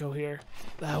to Gecko here.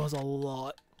 That was a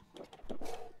lot.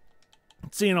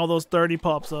 Seeing all those 30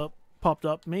 popped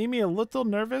up made me a little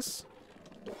nervous.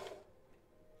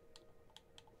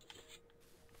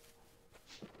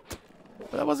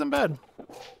 But that wasn't bad.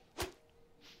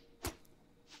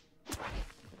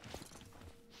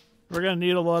 We're gonna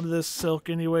need a lot of this silk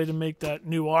anyway to make that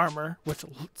new armor, which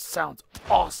sounds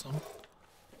awesome.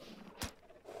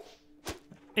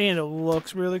 And it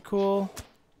looks really cool.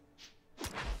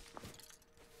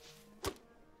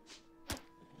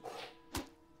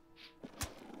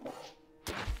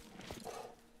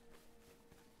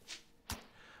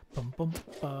 Bum bum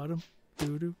bottom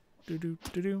doo doo doo doo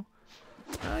doo doo.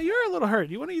 You're a little hurt.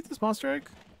 You want to eat this monster egg?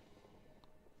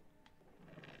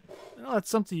 Oh, that's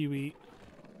something you eat.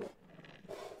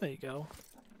 There you go.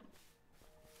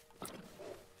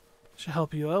 Should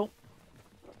help you out.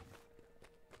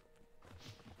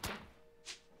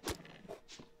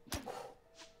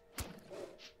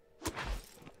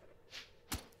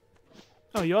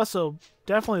 Oh, you also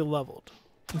definitely leveled.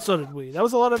 And so did we. That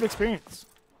was a lot of experience.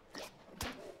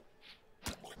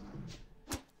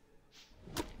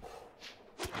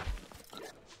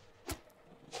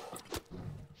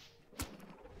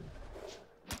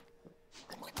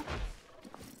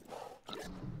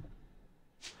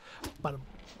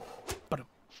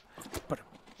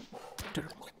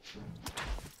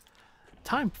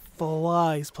 Time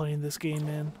flies playing this game,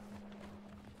 man.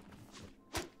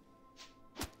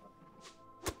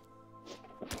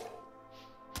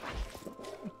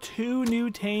 Two new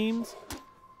tames,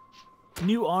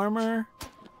 new armor,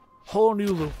 whole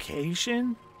new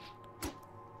location.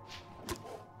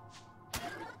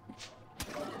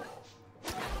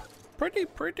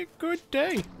 pretty good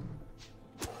day.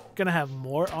 Gonna have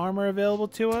more armor available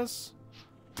to us.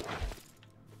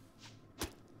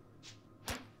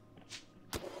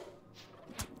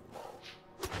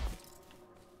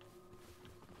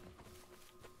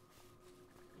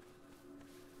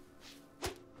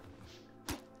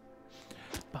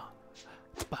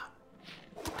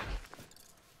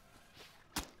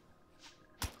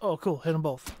 Oh, cool. Hit them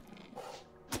both.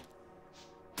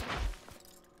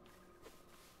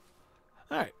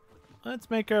 Alright.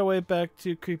 Let's make our way back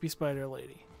to Creepy Spider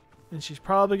Lady. And she's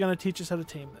probably going to teach us how to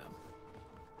tame them.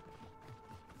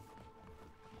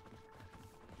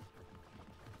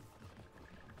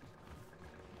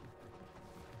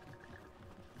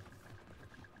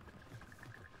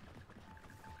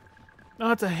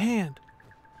 Oh, it's a hand.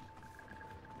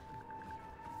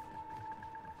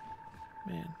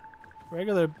 Man.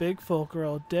 Regular big folk are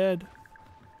all dead.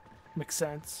 Makes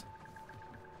sense.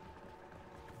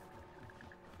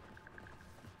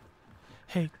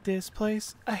 Hate this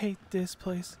place. I hate this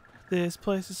place. This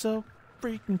place is so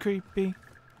freaking creepy.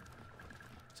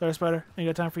 Sorry, Spider. Ain't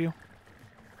got time for you.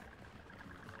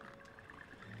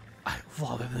 I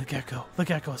love it, the gecko. The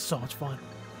gecko is so much fun.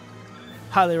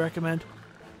 Highly recommend.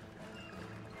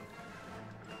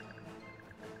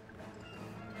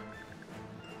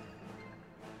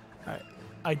 Alright.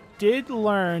 I did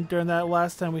learn during that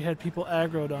last time we had people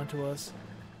aggroed onto us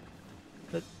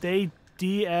that they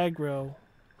de-aggro.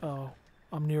 Oh,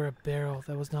 I'm near a barrel.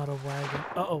 That was not a wagon.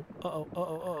 Uh-oh, uh-oh, uh-oh,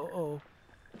 uh-oh, uh-oh.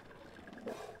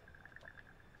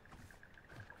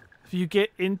 If you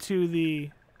get into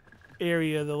the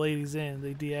area the lady's in,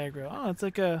 they de-aggro. Oh, it's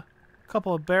like a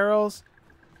couple of barrels.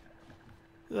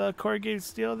 The corrugated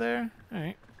steel there.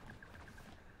 Alright.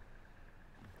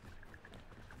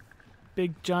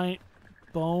 Big giant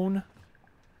bone.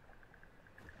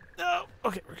 No!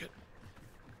 Okay, we're good.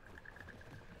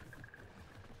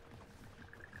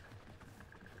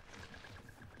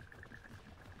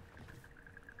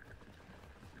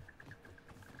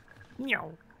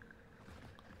 Meow.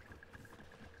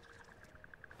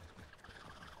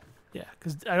 Yeah,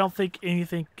 because I don't think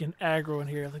anything can aggro in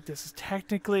here. Like, this is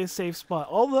technically a safe spot.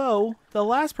 Although, the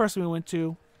last person we went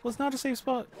to was not a safe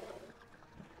spot.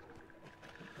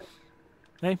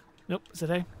 Hey? Nope. Is it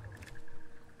hey?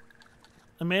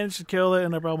 I managed to kill it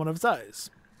and I brought one of its eyes.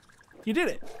 You did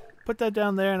it. Put that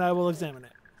down there and I will examine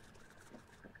it.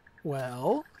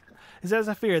 Well, it's as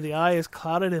I fear. The eye is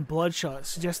clouded and bloodshot,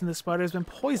 suggesting the spider has been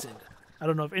poisoned. I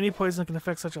don't know if any poison can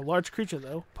affect such a large creature,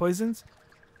 though. Poisons?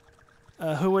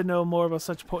 Who would know more about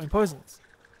such potent poisons?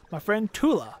 My friend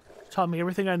Tula taught me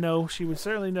everything I know. She would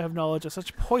certainly have knowledge of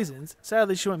such poisons.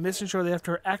 Sadly, she went missing shortly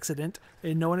after her accident,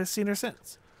 and no one has seen her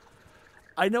since.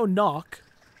 I know Nock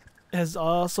has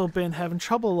also been having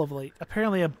trouble of late.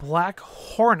 Apparently a black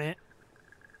hornet,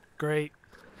 great,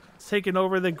 has taken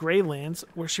over the Greylands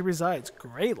where she resides.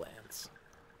 Greylands?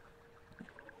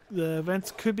 The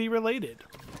events could be related.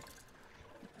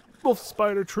 Wolf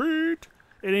spider treat!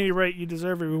 At any rate, you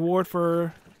deserve a reward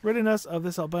for ridding us of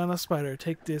this albino spider.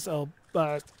 Take this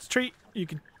treat. You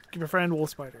can give your friend wolf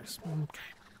spiders. Okay.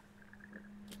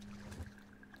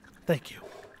 Thank you.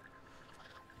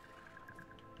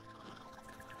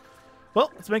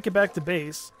 Well, let's make it back to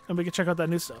base, and we can check out that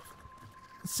new stuff.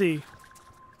 Let's see.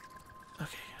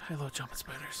 Okay, hello, jumping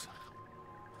spiders.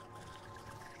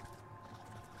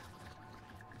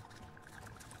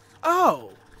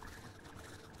 Oh!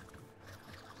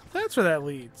 That's where that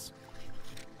leads.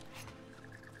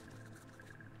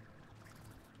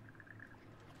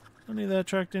 Don't need that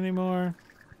tracked anymore.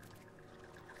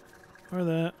 Or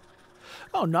that.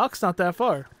 Oh, Nock's not that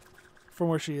far from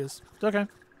where she is. It's okay.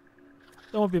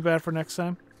 That won't be bad for next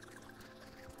time.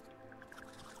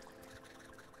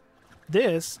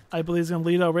 This, I believe, is going to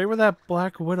lead out right where that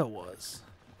Black Widow was.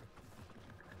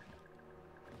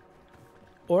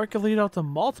 Or it could lead out to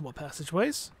multiple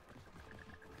passageways.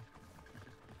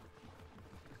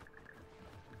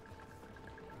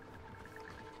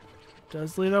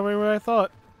 Does lead out right where I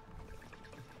thought.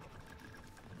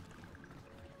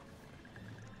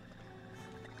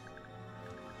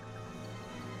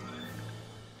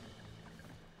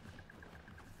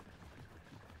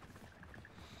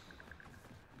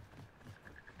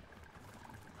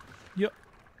 Yep.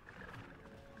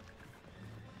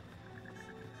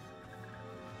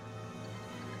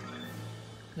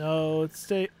 No, let's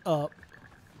stay up.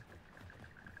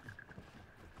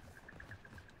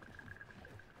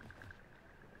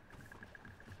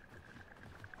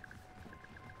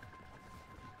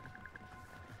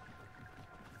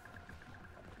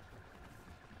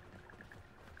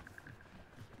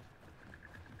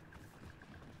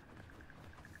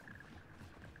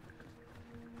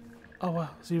 Oh wow,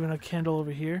 there's even a candle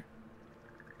over here.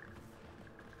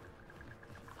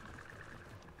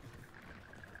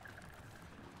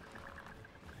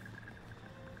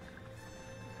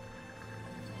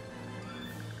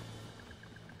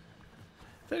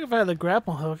 I think if I had the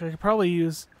grapple hook, I could probably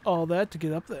use all that to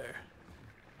get up there.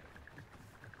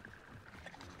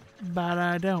 But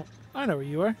I don't. I know where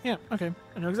you are. Yeah, okay.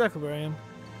 I know exactly where I am.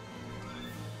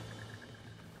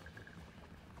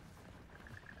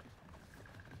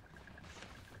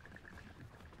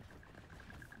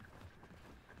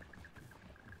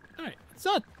 Alright, it's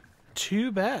not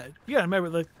too bad. You gotta remember,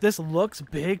 like, this looks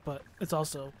big, but it's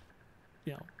also,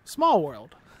 you know, small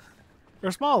world.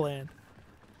 Or small land.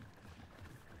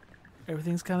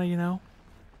 Everything's kind of, you know,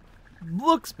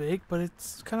 looks big, but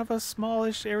it's kind of a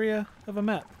smallish area of a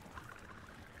map.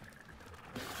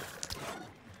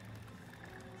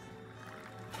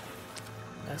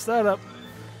 Mess that up.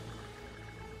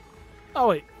 Oh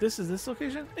wait, this is this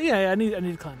location? Yeah, I need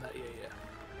to climb that. Yeah.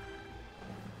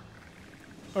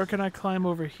 Or can I climb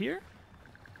over here?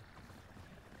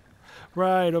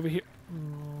 Right over here.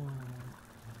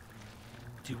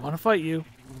 Do you want to fight you?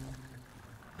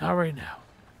 Not right now.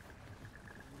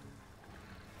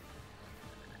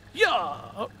 Yeah.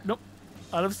 Oh nope.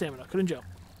 Out of stamina. Couldn't jump.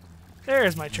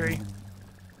 There's my tree.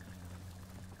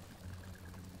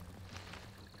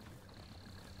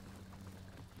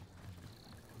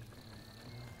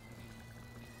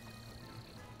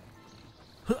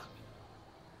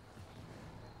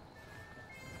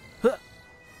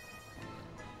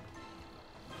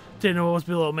 Didn't know what was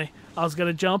below me. I was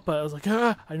gonna jump, but I was like,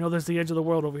 I know there's the edge of the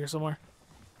world over here somewhere.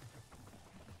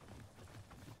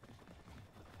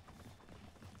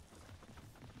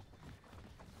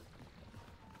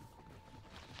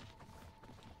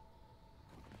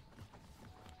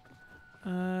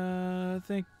 I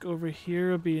think over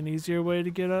here would be an easier way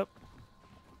to get up.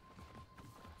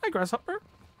 Hi, Grasshopper.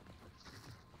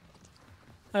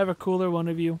 I have a cooler one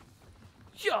of you.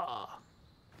 Yeah.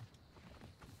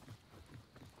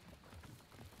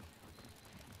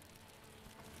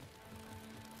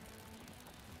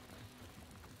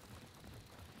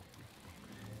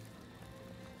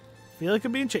 Feel like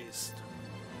I'm being chased.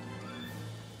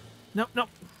 Nope.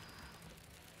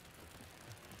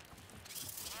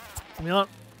 Leave me alone.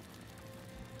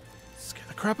 Scare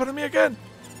the crap out of me again.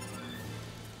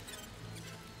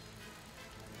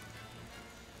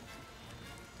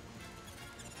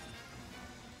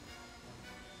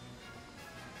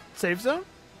 Safe zone?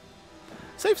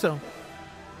 Safe zone.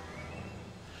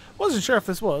 Wasn't sure if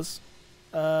this was.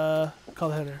 Call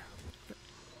the header.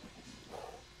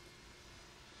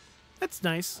 That's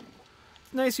nice.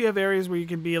 It's nice you have areas where you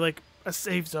can be like a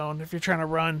safe zone if you're trying to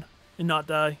run and not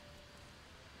die.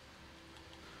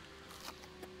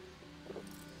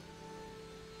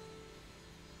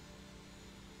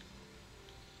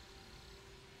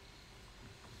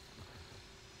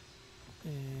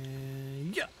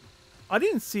 Yeah. I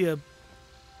didn't see a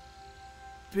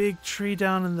big tree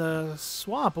down in the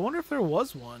swamp. I wonder if there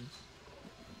was one.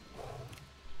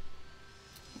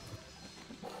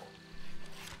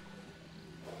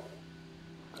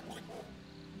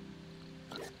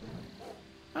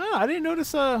 I didn't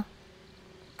notice a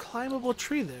climbable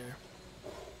tree there.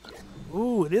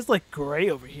 Ooh, it is like gray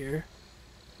over here.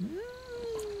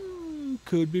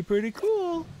 Could be pretty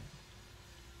cool.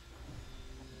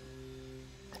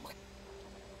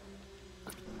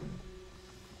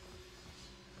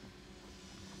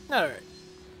 Alright.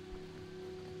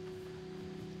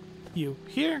 You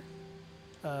here?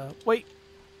 Wait.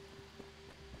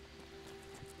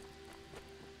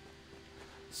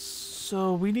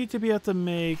 So we need to be able to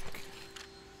make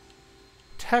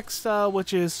textile,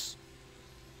 which is...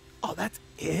 Oh, that's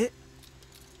it?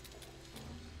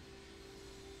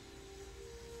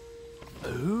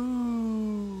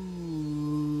 Ooh.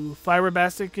 Fiber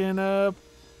basket in a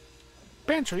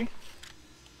pantry.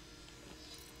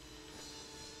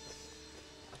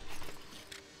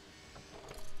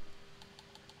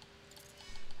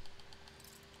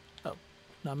 Oh,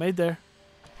 not made there.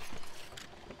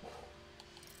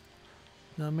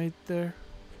 Not made there.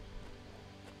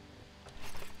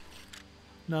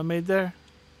 Not made there.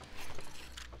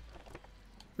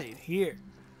 Made here.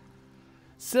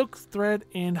 Silk thread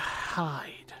and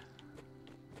hide.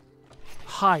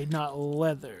 Hide, not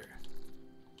leather.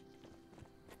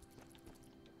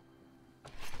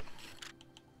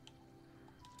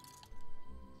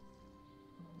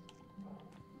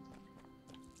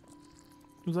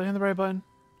 Was I hitting the right button?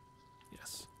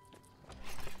 Yes.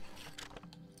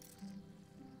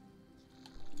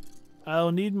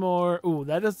 I'll need more. Ooh,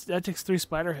 that takes 3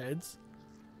 spider heads.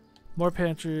 More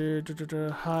pantry,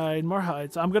 hide, more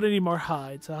hides. I'm gonna need more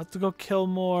hides. I'll have to go kill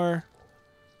more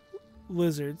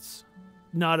lizards.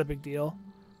 Not a big deal.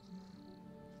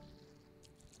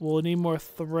 We'll need more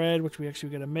thread, which we actually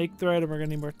gotta make thread, and we're gonna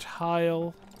need more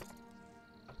tile.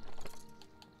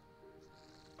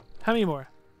 How many more?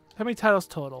 How many tiles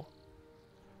total?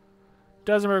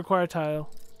 Doesn't require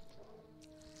tile.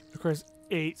 Requires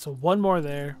 8, so 1 more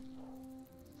there.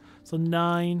 So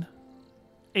 9,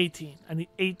 18. I need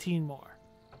 18 more.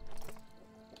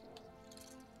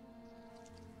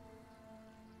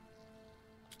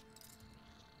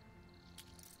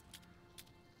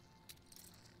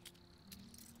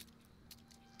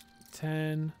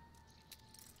 I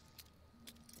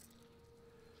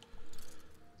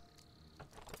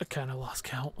kind of lost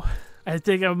count. I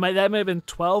think that might have been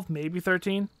 12, maybe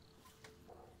 13.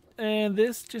 And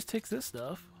this just takes this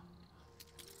stuff.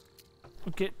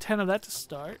 We'll get 10 of that to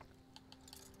start.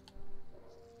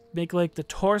 Make like the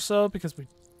torso because we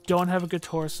don't have a good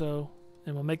torso.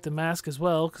 And we'll make the mask as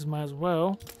well because might as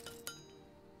well.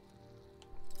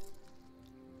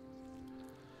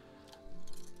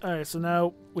 Alright, so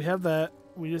now we have that.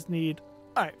 We just need,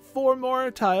 alright, 4 more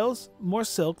tiles, more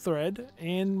silk thread,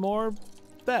 and more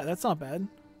that. That's not bad.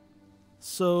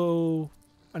 So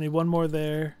I need 1 more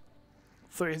there.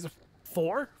 3 is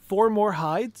 4? 4 more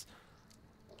hides?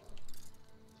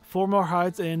 4 more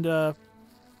hides and how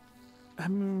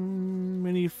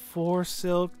many? 4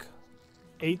 silk,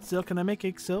 8 silk. Can I make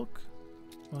 8 silk?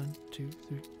 1, 2,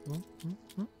 3,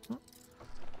 4.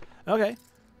 Okay.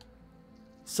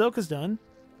 Silk is done.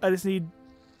 I just need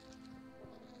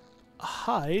a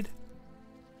hide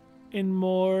and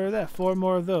more of that. 4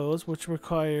 more of those, which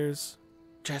requires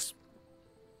just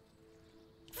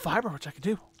fiber, which I can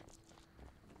do.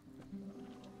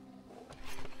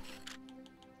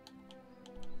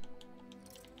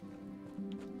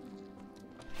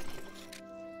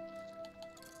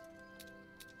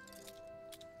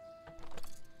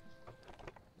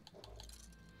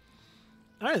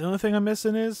 Alright, the only thing I'm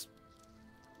missing is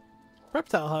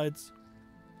reptile hides.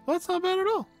 Well, that's not bad at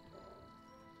all.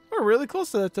 We're really close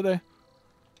to that today.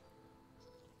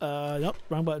 Nope,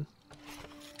 wrong button.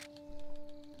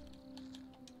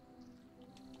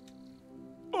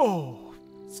 Oh,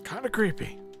 it's kind of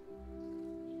creepy.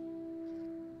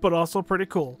 But also pretty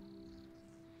cool.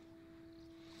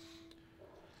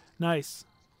 Nice.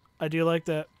 I do like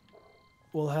that.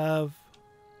 We'll have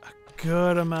a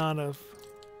good amount of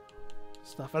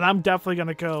stuff. And I'm definitely going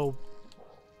to go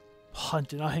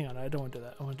hunting. Oh, hang on. I don't want to do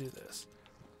that. I want to do this.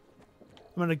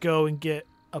 I'm going to go and get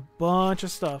a bunch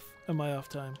of stuff in my off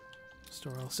time.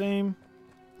 Store all the same.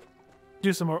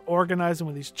 Do some more organizing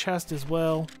with these chests as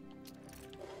well.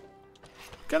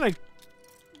 Gonna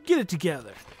get it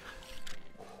together.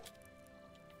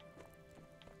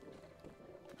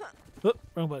 Oh,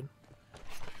 wrong button.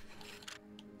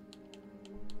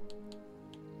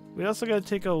 We also got to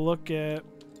take a look at...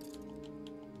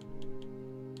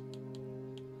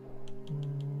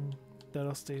 that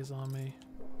all stays on me.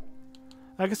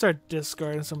 I can start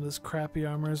discarding some of this crappy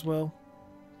armor as well.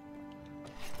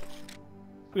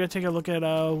 We gotta take a look at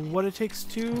what it takes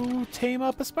to tame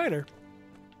up a spider.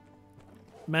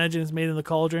 Imagine it's made in the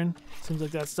cauldron. Seems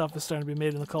like that stuff is starting to be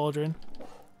made in the cauldron.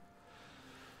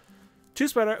 2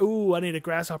 spider. Ooh, I need a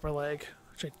grasshopper leg,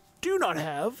 which I do not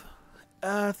have.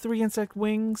 3 insect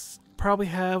wings. Probably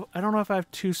have. I don't know if I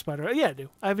have 2 spider. Yeah, I do.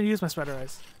 I haven't used my spider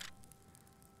eyes.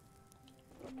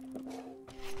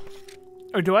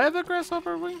 Or do I have a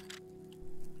grasshopper wing?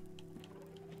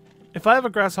 If I have a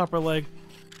grasshopper leg,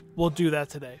 we'll do that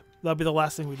today. That'll be the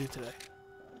last thing we do today.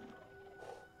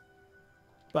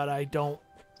 But I don't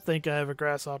think I have a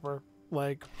grasshopper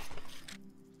leg.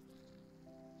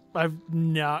 I've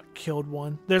not killed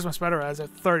one. There's my spider eyes. I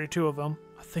have 32 of them.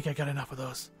 I think I got enough of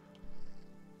those.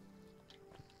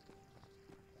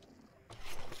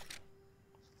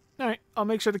 Alright, I'll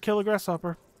make sure to kill a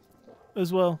grasshopper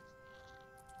as well.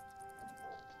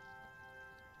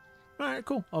 Alright,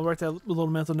 cool. I'll write that little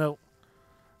mental note.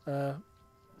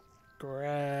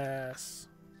 Grasshopper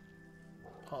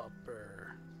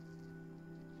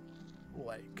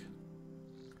leg.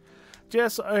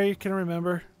 Just so I can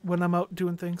remember when I'm out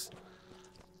doing things.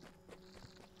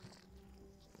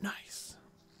 Nice.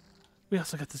 We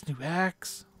also got this new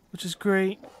axe, which is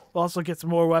great. We'll also get some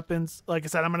more weapons. Like I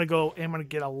said, I'm going to go and I'm going to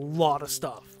get a lot of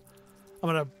stuff. I'm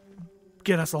going to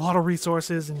get us a lot of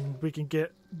resources and we can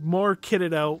get more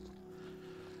kitted out.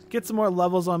 Get some more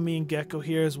levels on me and Gecko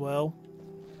here as well.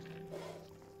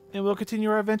 And we'll continue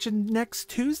our adventure next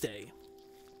Tuesday.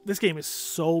 This game is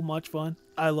so much fun.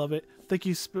 I love it. Thank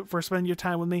you for spending your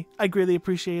time with me. I greatly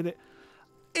appreciate it.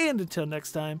 And until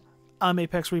next time, I'm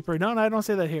ApexReaper. No, I don't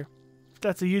say that here.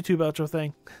 That's a YouTube outro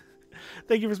thing.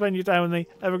 Thank you for spending your time with me.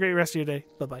 Have a great rest of your day.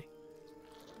 Bye-bye.